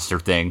fuck monster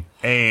thing.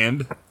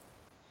 And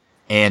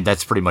And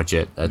that's pretty much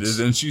it.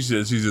 then she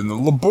says he's in the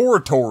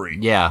laboratory.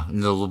 Yeah, in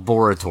the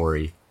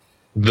laboratory.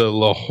 The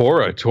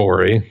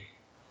laboratory.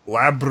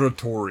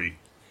 Laboratory.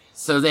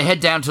 So they head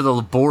down to the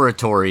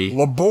laboratory,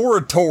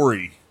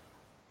 Laboratory.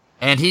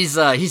 and he's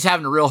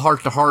having a real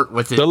heart-to-heart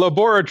with it. The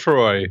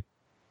laboratory.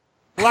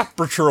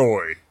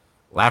 Laboratory.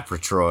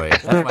 Lapratroy.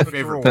 That's my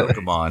favorite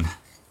Pokemon.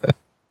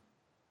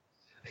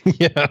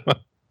 Yeah.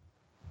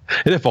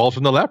 It evolved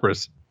from the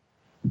Lapras.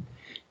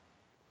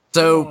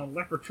 So,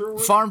 Laboratory.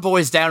 Farm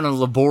Boy's down in the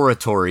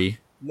laboratory.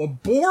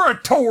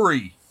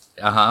 Laboratory.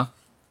 Uh-huh.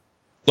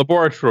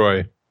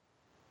 Laboratory.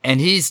 And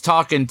he's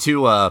talking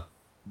to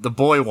the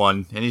boy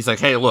one, and he's like,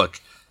 hey, look,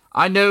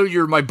 I know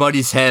you're my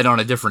buddy's head on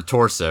a different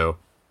torso,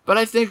 but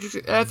I think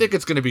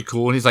it's going to be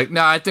cool. And he's like,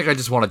 nah, I think I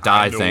just want to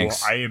die, know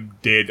thanks. I am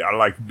dead. I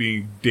like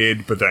being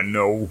dead, but I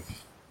know.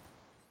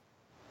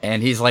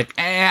 And he's like,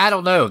 I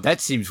don't know.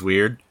 That seems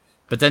weird.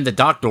 But then the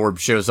Doc Dorb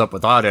shows up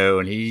with Otto,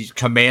 and he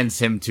commands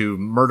him to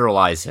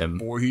murderize him.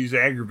 Boy, he's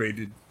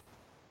aggravated.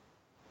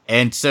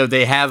 And so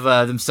they have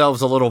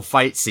themselves a little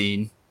fight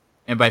scene.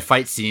 And by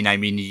fight scene, I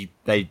mean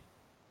they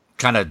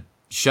kind of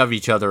shove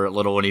each other a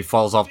little, and he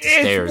falls off the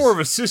stairs. It's more of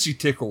a sissy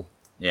tickle.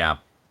 Yeah.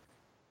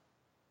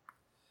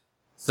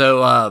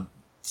 So,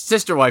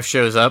 Sister Wife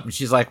shows up, and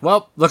she's like,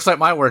 well, looks like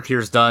my work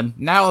here's done.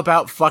 Now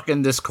about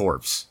fucking this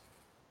corpse.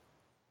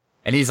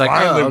 And he's like,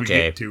 Finally, oh, we okay.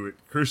 get to it.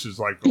 Chris is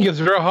like, He gives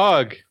her a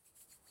hug.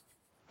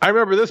 I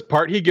remember this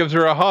part. He gives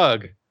her a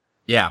hug.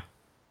 Yeah.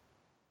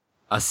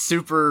 A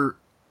super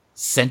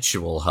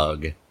sensual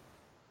hug.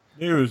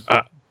 It was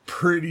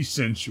pretty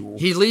sensual.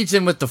 He leads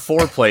in with the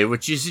foreplay,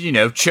 which is,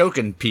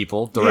 choking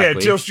people directly. Yeah,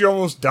 until she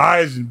almost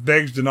dies and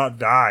begs to not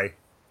die.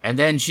 And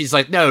then she's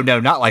like, no,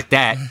 not like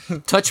that.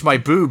 Touch my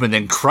boob and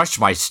then crush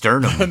my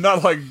sternum.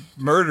 Not like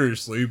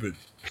murderously, but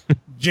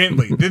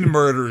gently, then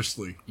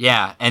murderously.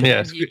 Yeah,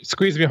 and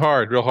squeeze me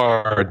hard, real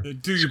hard.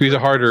 Squeeze it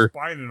harder.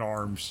 Spine and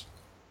arms.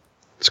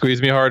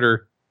 Squeeze me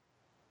harder.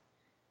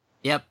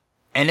 Yep.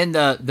 And in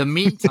the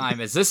meantime,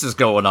 as this is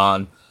going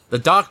on, the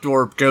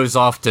doctor goes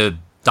off to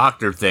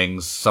doctor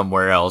things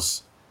somewhere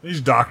else. He's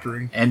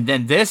doctoring. And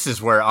then this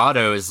is where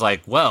Otto is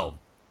like, well,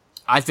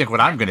 I think what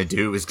I'm going to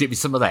do is get me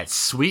some of that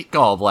sweet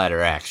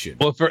gallbladder action.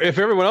 Well, if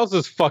everyone else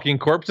is fucking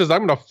corpses,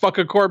 I'm going to fuck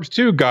a corpse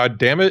too, god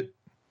damn it.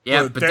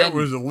 Yeah, but that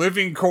was a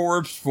living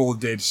corpse full of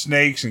dead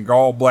snakes and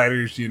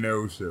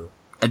gallbladders, so.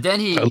 And then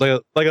he...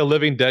 Like a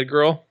living dead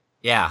girl?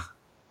 Yeah.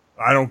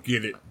 I don't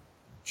get it.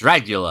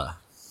 Dragula.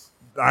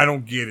 I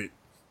don't get it.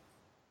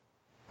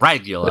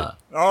 Dragula.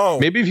 Oh.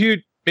 Maybe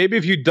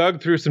if you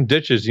dug through some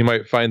ditches, you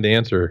might find the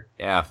answer.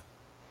 Yeah.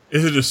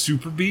 Is it a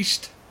super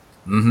beast?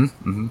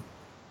 Mm-hmm.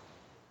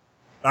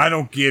 I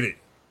don't get it.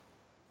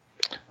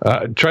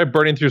 Try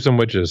burning through some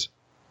witches.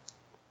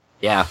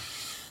 Yeah.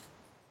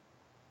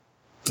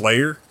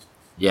 Slayer?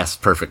 Yes,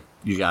 perfect.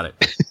 You got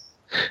it.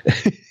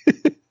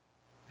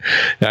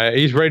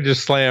 He's ready to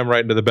slam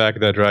right into the back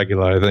of that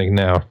Dracula, I think,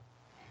 now.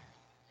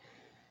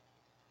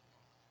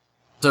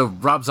 So,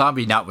 Rob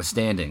Zombie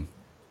notwithstanding.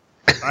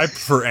 I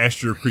prefer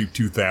Astro Creep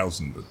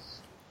 2000, but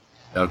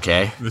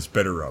okay. This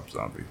better Rob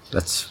Zombie.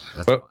 That's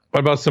what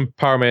about some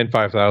Power Man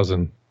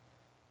 5000?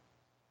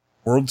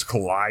 Worlds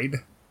Collide?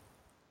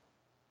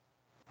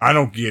 I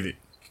don't get it.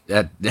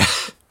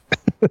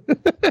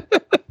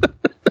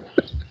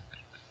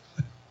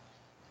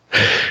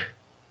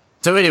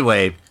 So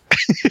anyway,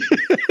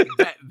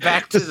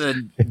 back to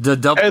the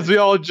double. As we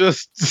all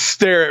just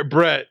stare at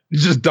Brett,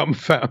 just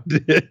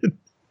dumbfounded.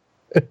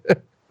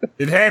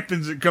 It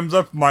happens. It comes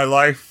up in my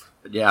life.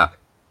 Yeah.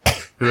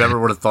 Whoever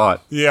would have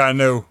thought. Yeah, I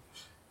know.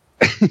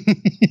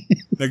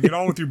 Now get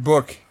on with your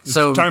book. It's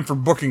time for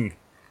booking.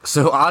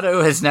 So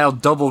Otto has now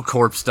double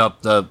corpsed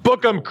up the...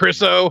 Book 'em,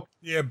 Chriso!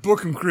 Yeah,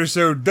 book 'em,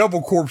 Chriso.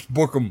 Double corpse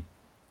book 'em.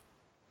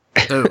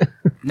 So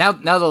now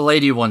the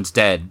lady one's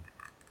dead.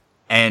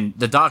 And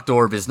the Doctor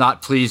Orb is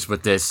not pleased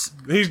with this.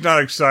 He's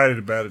not excited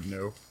about it,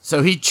 no.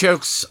 So he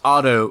chokes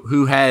Otto,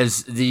 who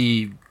has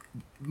the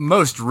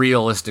most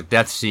realistic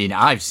death scene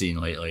I've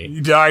seen lately.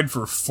 He died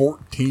for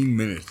 14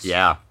 minutes.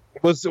 Yeah.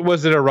 Was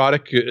it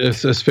erotic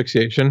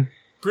asphyxiation?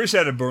 Chris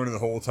had a boner the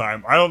whole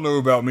time. I don't know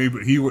about me,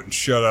 but he wouldn't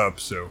shut up,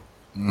 so...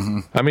 Mm-hmm.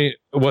 I mean,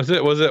 was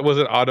it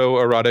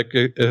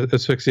autoerotic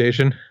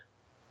asphyxiation?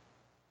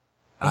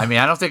 I mean,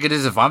 I don't think it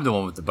is if I'm the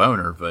one with the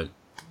boner, but...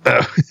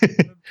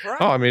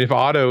 I mean, if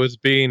Otto is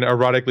being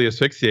erotically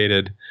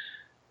asphyxiated...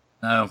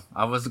 No,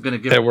 I wasn't going to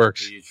give it it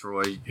works. to you,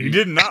 Troy. He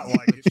did not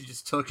like it. You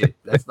just took it.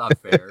 That's not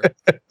fair.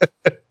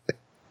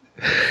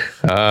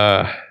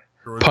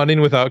 Punning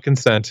without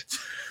consent.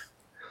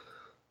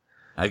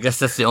 I guess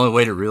that's the only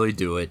way to really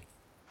do it.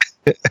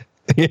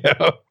 Yeah.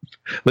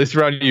 At least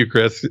around you,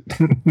 Chris.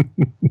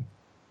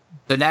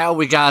 So now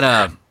we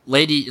got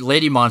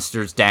Lady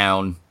Monster's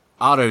down.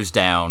 Otto's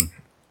down.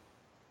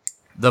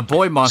 The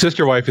boy monster...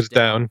 Sister Wife is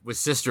down. With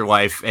Sister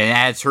Wife and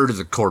adds her to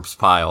the corpse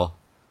pile.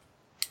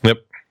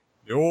 Yep.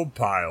 The old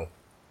pile.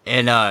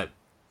 And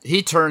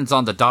he turns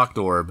on the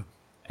Doctor Orb.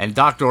 And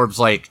Doctor Orb's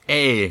like,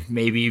 hey,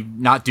 maybe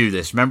not do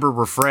this. Remember,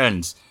 we're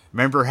friends.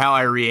 Remember how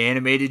I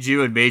reanimated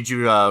you and made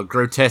you a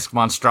grotesque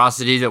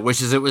monstrosity that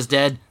wishes it was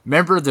dead?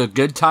 Remember the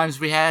good times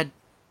we had?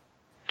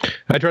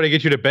 I try to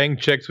get you to bang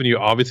chicks when you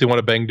obviously want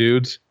to bang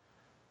dudes.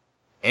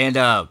 And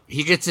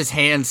he gets his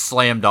hand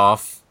slammed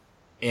off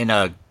in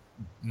a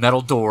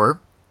metal door.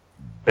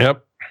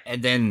 Yep.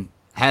 And then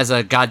has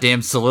a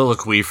goddamn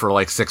soliloquy for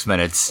like 6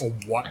 minutes. A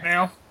what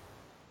now?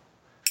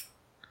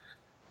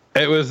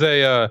 It was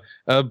a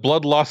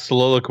blood loss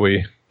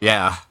soliloquy.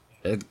 Yeah.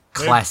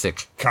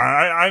 Classic.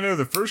 I know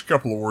the first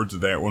couple of words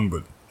of that one,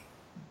 but...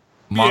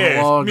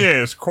 Monologue?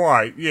 Yes,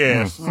 quite.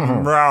 Yes.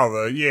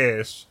 Rather,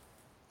 yes.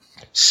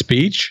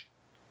 Speech?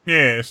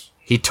 Yes.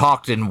 He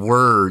talked in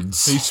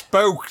words. He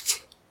spoke.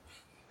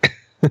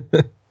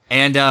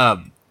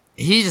 And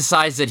he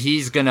decides that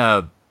he's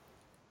gonna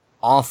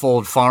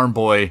offload Farm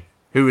Boy,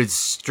 who is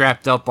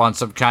strapped up on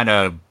some kind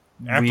of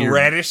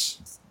apparatus.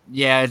 Weird,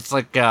 yeah, it's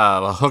like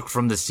a hook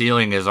from the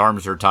ceiling his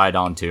arms are tied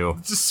onto.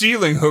 It's a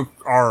ceiling hook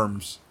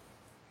arms.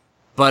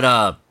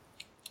 But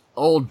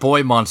old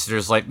boy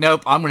monster's like,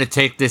 nope, I'm gonna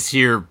take this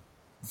here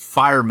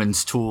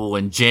fireman's tool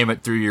and jam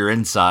it through your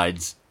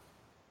insides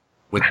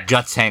with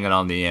guts hanging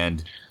on the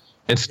end.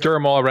 And stir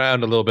them all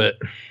around a little bit.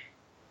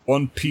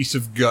 One piece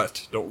of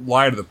gut. Don't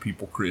lie to the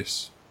people,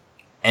 Chris.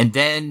 And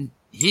then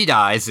he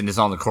dies and is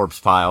on the corpse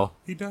pile.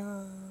 He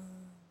died.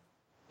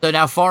 So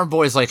now Farm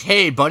Boy's like,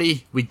 hey,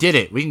 buddy, we did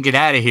it. We can get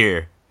out of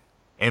here.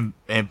 And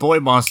Boy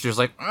Monster's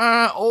like,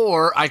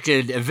 or I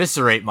could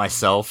eviscerate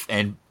myself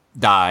and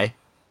die.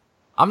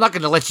 I'm not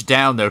going to let you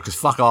down, though, because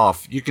fuck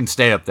off. You can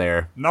stay up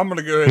there. And I'm going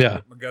to go ahead and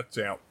get my guts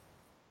out.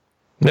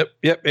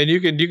 Yep. And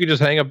you can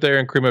just hang up there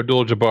and Kareem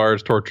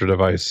Abdul-Jabbar's torture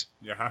device.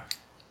 Yeah.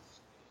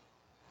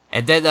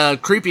 And then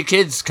creepy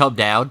kids come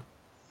down,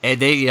 and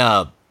they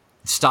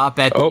stop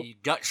at the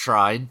gut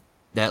shrine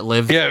that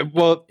lives. Yeah,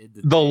 well,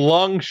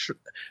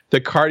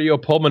 the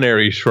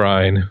cardiopulmonary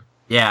shrine.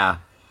 Yeah,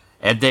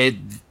 and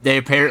they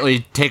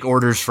apparently take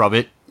orders from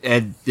it,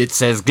 and it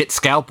says get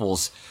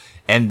scalpels,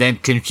 and then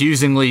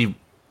confusingly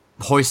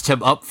hoist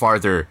him up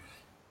farther.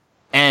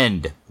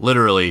 End.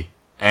 Literally.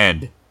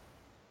 End.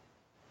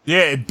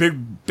 Yeah,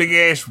 big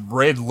ass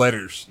red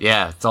letters.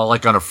 Yeah, it's all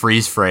like on a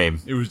freeze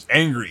frame. It was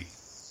angry.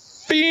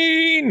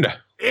 Fiend!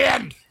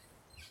 End!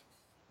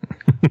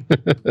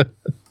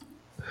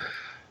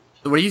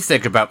 What do you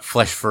think about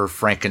Flesh for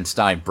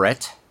Frankenstein,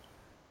 Brett?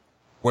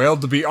 Well,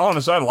 to be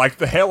honest, I liked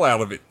the hell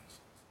out of it.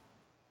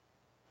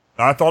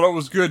 I thought it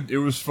was good. It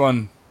was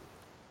fun.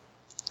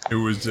 It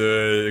was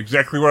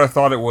exactly what I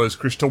thought it was.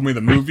 Chris told me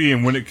the movie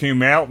and when it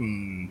came out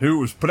and who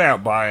it was put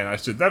out by, and I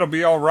said, that'll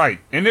be alright.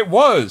 And it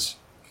was!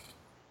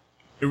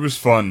 It was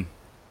fun.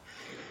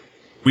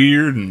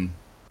 Weird, and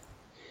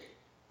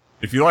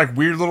if you like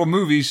weird little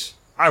movies,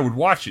 I would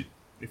watch it.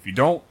 If you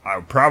don't,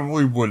 I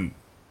probably wouldn't.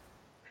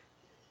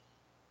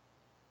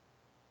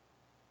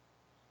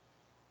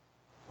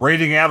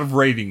 Rating out of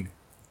rating.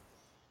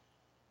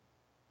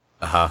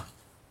 Uh-huh.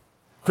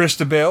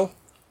 Christabel?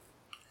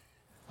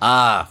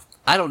 I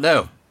don't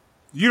know.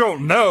 You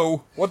don't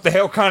know? What the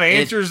hell kind of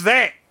answer is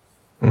that?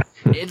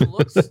 It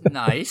looks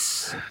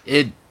nice.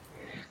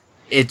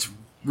 It's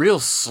real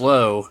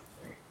slow.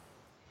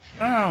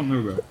 I don't know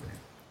about that.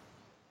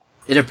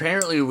 It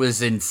apparently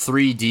was in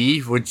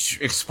 3D, which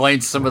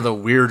explains some of the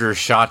weirder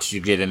shots you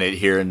get in it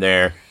here and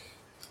there,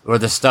 where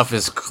the stuff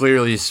is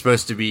clearly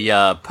supposed to be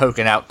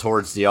poking out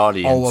towards the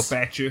audience. All up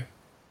at you.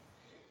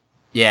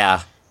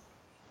 Yeah.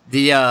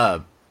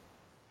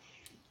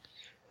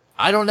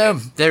 I don't know.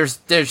 There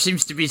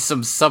seems to be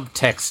some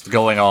subtext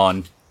going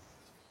on,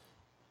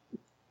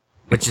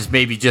 which is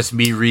maybe just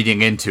me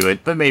reading into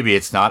it, but maybe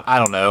it's not. I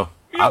don't know.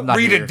 You don't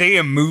read a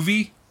damn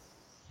movie.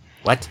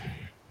 What?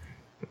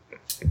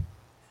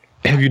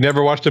 Have you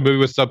never watched a movie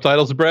with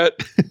subtitles, Brett?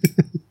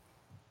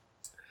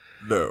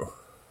 No.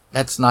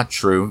 That's not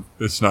true.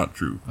 It's not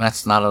true.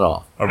 That's not at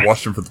all. I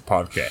watched them for the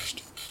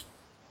podcast.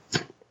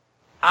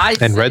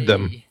 Read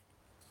them.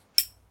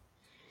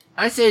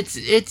 I say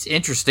it's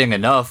interesting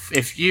enough.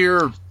 If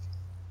you're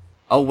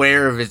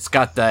aware of it's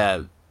got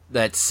that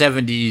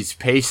 70s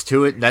pace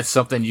to it, that's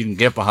something you can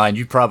get behind.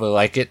 You probably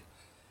like it.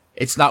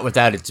 It's not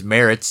without its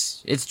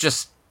merits. It's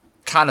just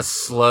kind of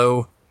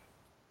slow.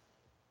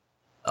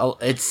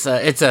 It's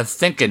a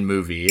thinking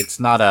movie. It's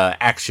not a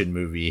action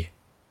movie.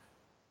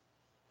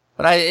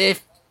 But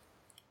if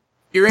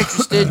you're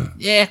interested,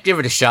 yeah, give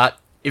it a shot.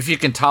 If you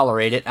can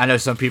tolerate it. I know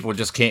some people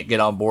just can't get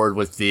on board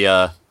with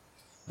the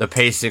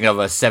pacing of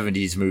a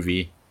 70s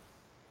movie.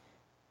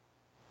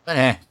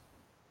 But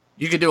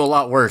you could do a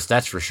lot worse,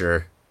 that's for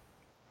sure.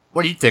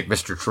 What do you think,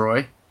 Mr.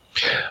 Troy?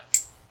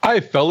 I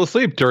fell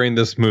asleep during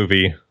this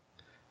movie.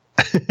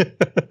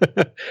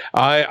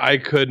 I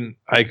couldn't.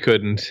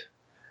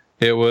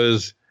 It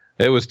was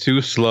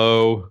too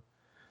slow.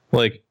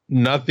 Like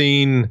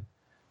nothing.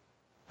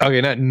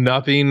 Okay, not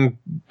nothing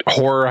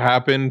horror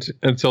happened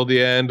until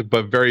the end,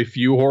 but very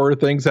few horror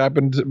things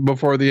happened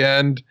before the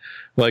end.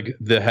 Like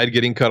the head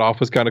getting cut off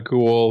was kind of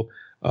cool.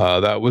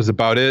 That was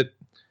about it.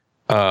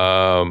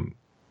 I'm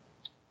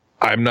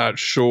not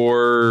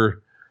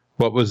sure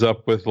what was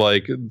up with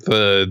like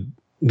the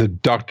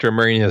doctor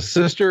marrying his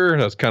sister.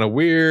 That's kind of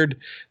weird.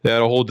 They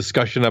had a whole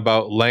discussion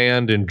about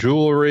land and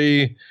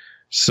jewelry.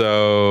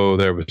 So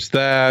there was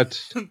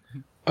that.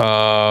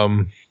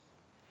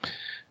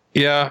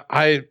 Yeah,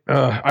 I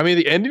mean,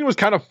 the ending was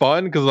kind of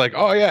fun because like,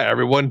 oh yeah,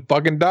 everyone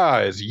fucking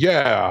dies.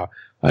 Yeah,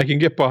 I can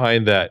get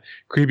behind that.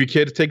 Creepy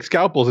kids take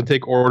scalpels and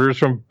take orders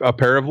from a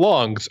pair of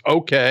lungs.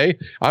 Okay,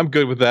 I'm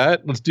good with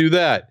that. Let's do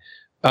that.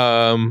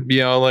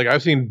 Like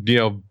I've seen,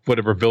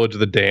 whatever Village of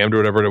the Damned or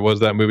whatever it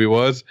was that movie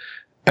was.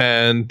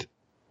 But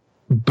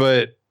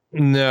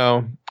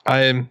no,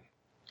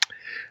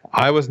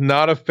 I was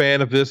not a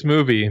fan of this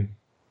movie.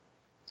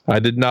 I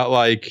did not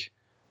like.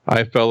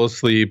 I fell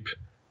asleep.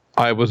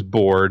 I was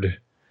bored.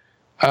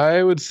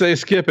 I would say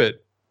skip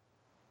it.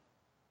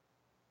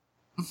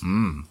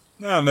 I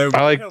don't know.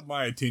 It held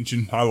my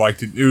attention. I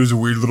liked it. It was a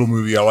weird little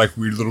movie. I like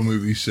weird little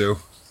movies, so.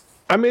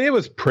 I mean, it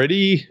was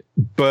pretty,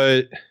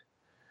 but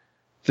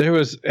there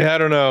was, I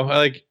don't know,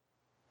 like,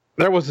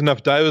 there was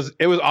enough.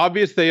 It was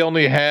obvious they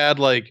only had,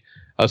 like,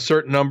 a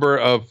certain number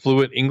of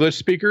fluent English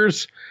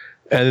speakers,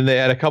 and then they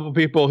had a couple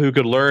people who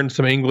could learn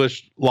some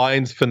English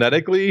lines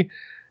phonetically,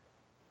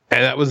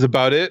 and that was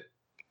about it.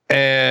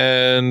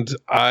 And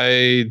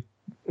I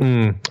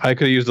could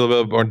have used a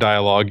little bit more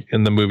dialogue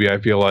in the movie, I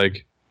feel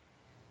like.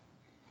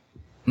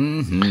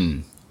 Mm-hmm.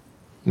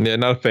 Yeah,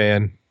 not a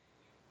fan.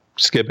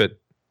 Skip it.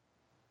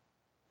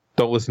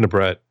 Don't listen to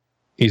Brett.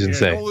 He's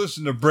insane. Don't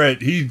listen to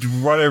Brett. He's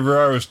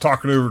whatever. I was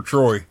talking over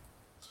Troy.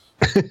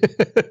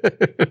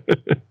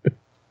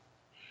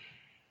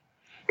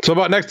 So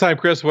about next time,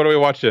 Chris, what are we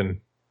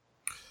watching?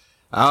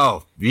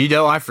 Oh,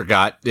 I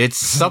forgot. It's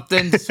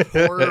something's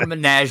horror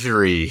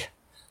menagerie.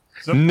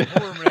 Something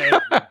horror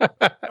menagerie.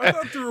 I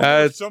thought there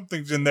were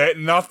somethings in that,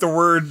 not the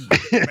word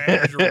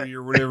menagerie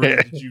or whatever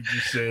that you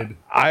just said.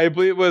 I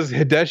believe it was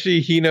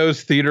Hideshi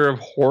Hino's Theater of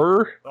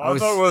Horror. I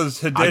thought it was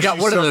Hideshi. I got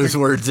one of those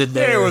words in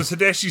there. Yeah, it was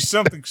Hideshi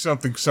something's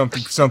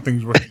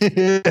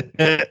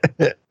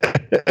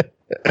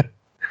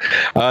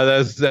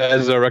That's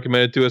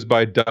recommended to us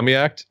by Dummy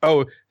Act.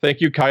 Oh, thank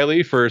you,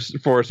 Kylie, for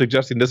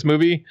suggesting this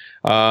movie.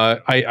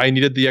 I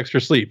needed the extra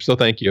sleep, so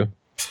thank you.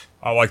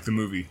 I like the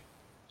movie.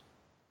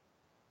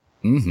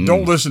 Mm-hmm.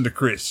 Don't listen to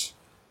Chris.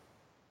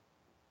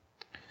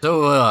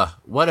 So,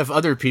 what if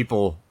other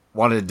people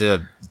wanted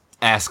to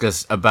ask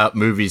us about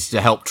movies to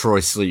help Troy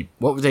sleep?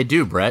 What would they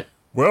do, Brett?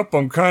 Well,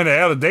 I'm kind of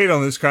out of date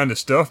on this kind of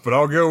stuff, but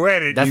I'll go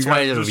at it. That's you why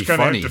guys it'll just be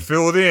kind of funny. have to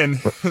fill it in.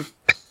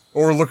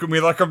 Or look at me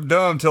like I'm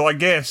dumb till I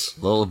guess.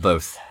 A little of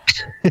both.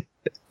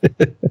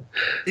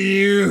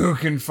 You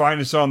can find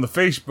us on the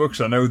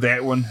Facebooks. I know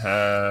that one.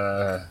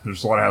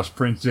 There's Slaughterhouse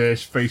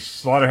Princess,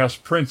 Slaughterhouse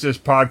Princess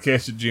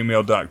Podcast at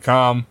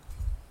gmail.com.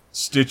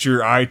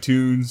 Stitcher,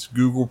 iTunes,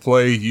 Google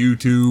Play,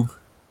 YouTube.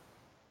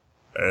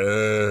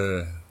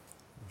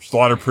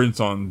 Slaughter Prince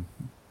on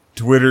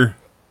Twitter.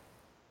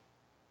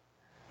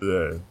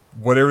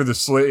 Whatever the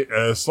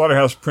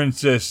Slaughterhouse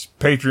Princess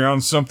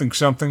Patreon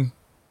something.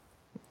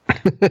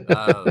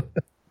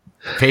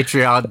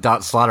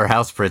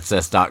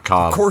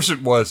 Patreon.slaughterhouseprincess.com. Of course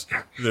it was.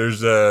 There's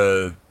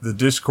the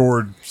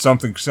Discord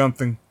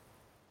something.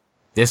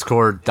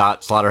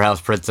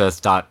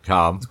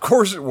 Discord.slaughterhouseprincess.com. Of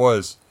course it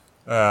was.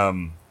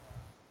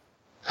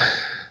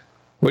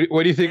 What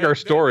do you think our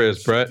store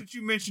is, Brett? That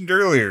you mentioned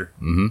earlier.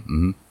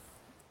 Mm-hmm.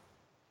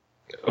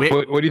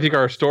 What do you think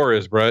our store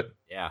is, Brett?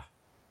 Yeah.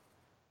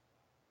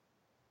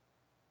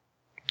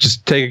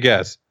 Just take a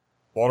guess.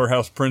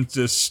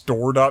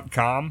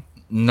 SlaughterhousePrincessStore.com.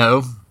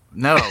 No.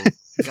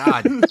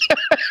 God. I'm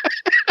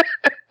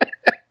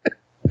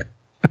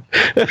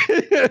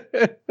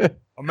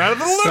out of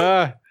the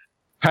loop.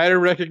 Pattern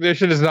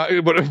recognition is not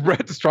one of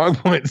Brett's strong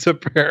points,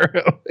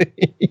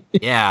 apparently.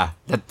 Yeah,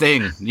 that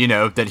thing,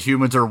 that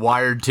humans are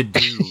wired to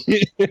do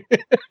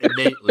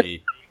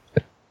innately.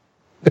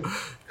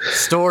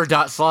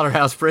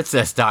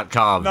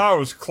 Store.slaughterhouseprincess.com. No, it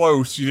was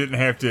close. You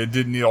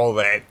didn't need all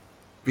that.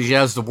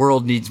 Because the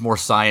world needs more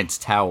science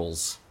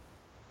towels.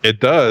 It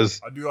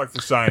does. I do like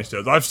the science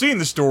stuff. I've seen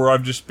the store.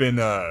 I've just been,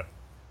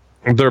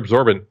 They're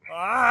absorbent.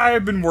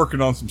 I've been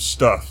working on some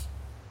stuff.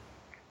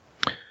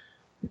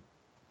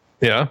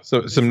 Yeah,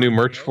 so some new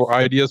merch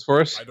ideas for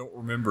us. I don't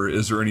remember.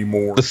 Is there any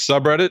more The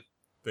subreddit?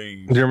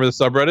 things? Do you remember the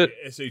subreddit?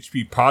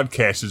 SHP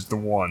Podcast is the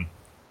one.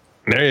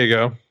 There you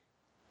go.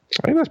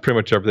 I think that's pretty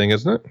much everything,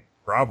 isn't it?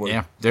 Probably.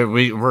 Yeah,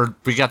 we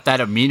got that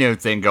amino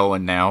thing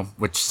going now,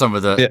 which some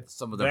of the That's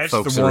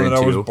folks the are one into.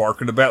 that I was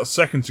barking about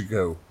seconds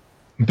ago.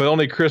 But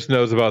only Chris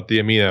knows about the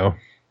amino.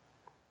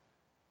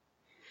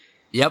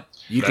 Yep,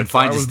 you can That's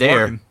why find I us was there.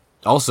 barking.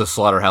 Also,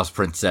 Slaughterhouse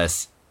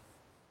Princess.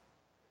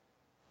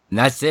 And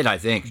that's it, I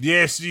think.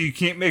 Yeah, so you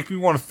can't make me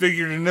want to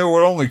figure to know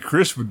what only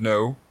Chris would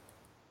know.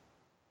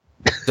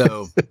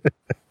 So,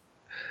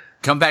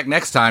 come back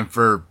next time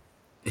for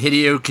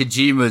Hideo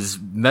Kojima's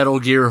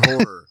Metal Gear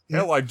Horror.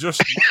 Hell, I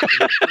just might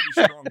be a pretty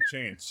strong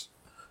chance.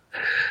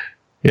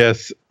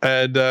 Yes,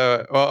 and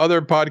while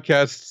other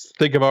podcasts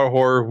think about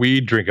horror,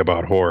 we drink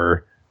about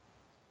horror.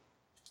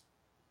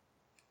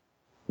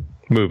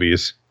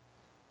 Movies.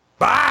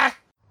 Bye!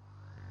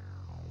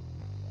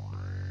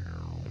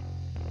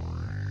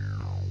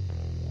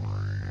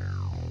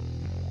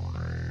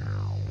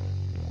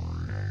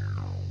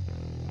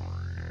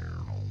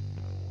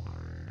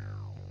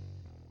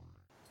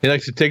 He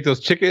likes to take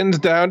those chickens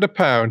down to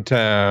Pound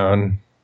Town.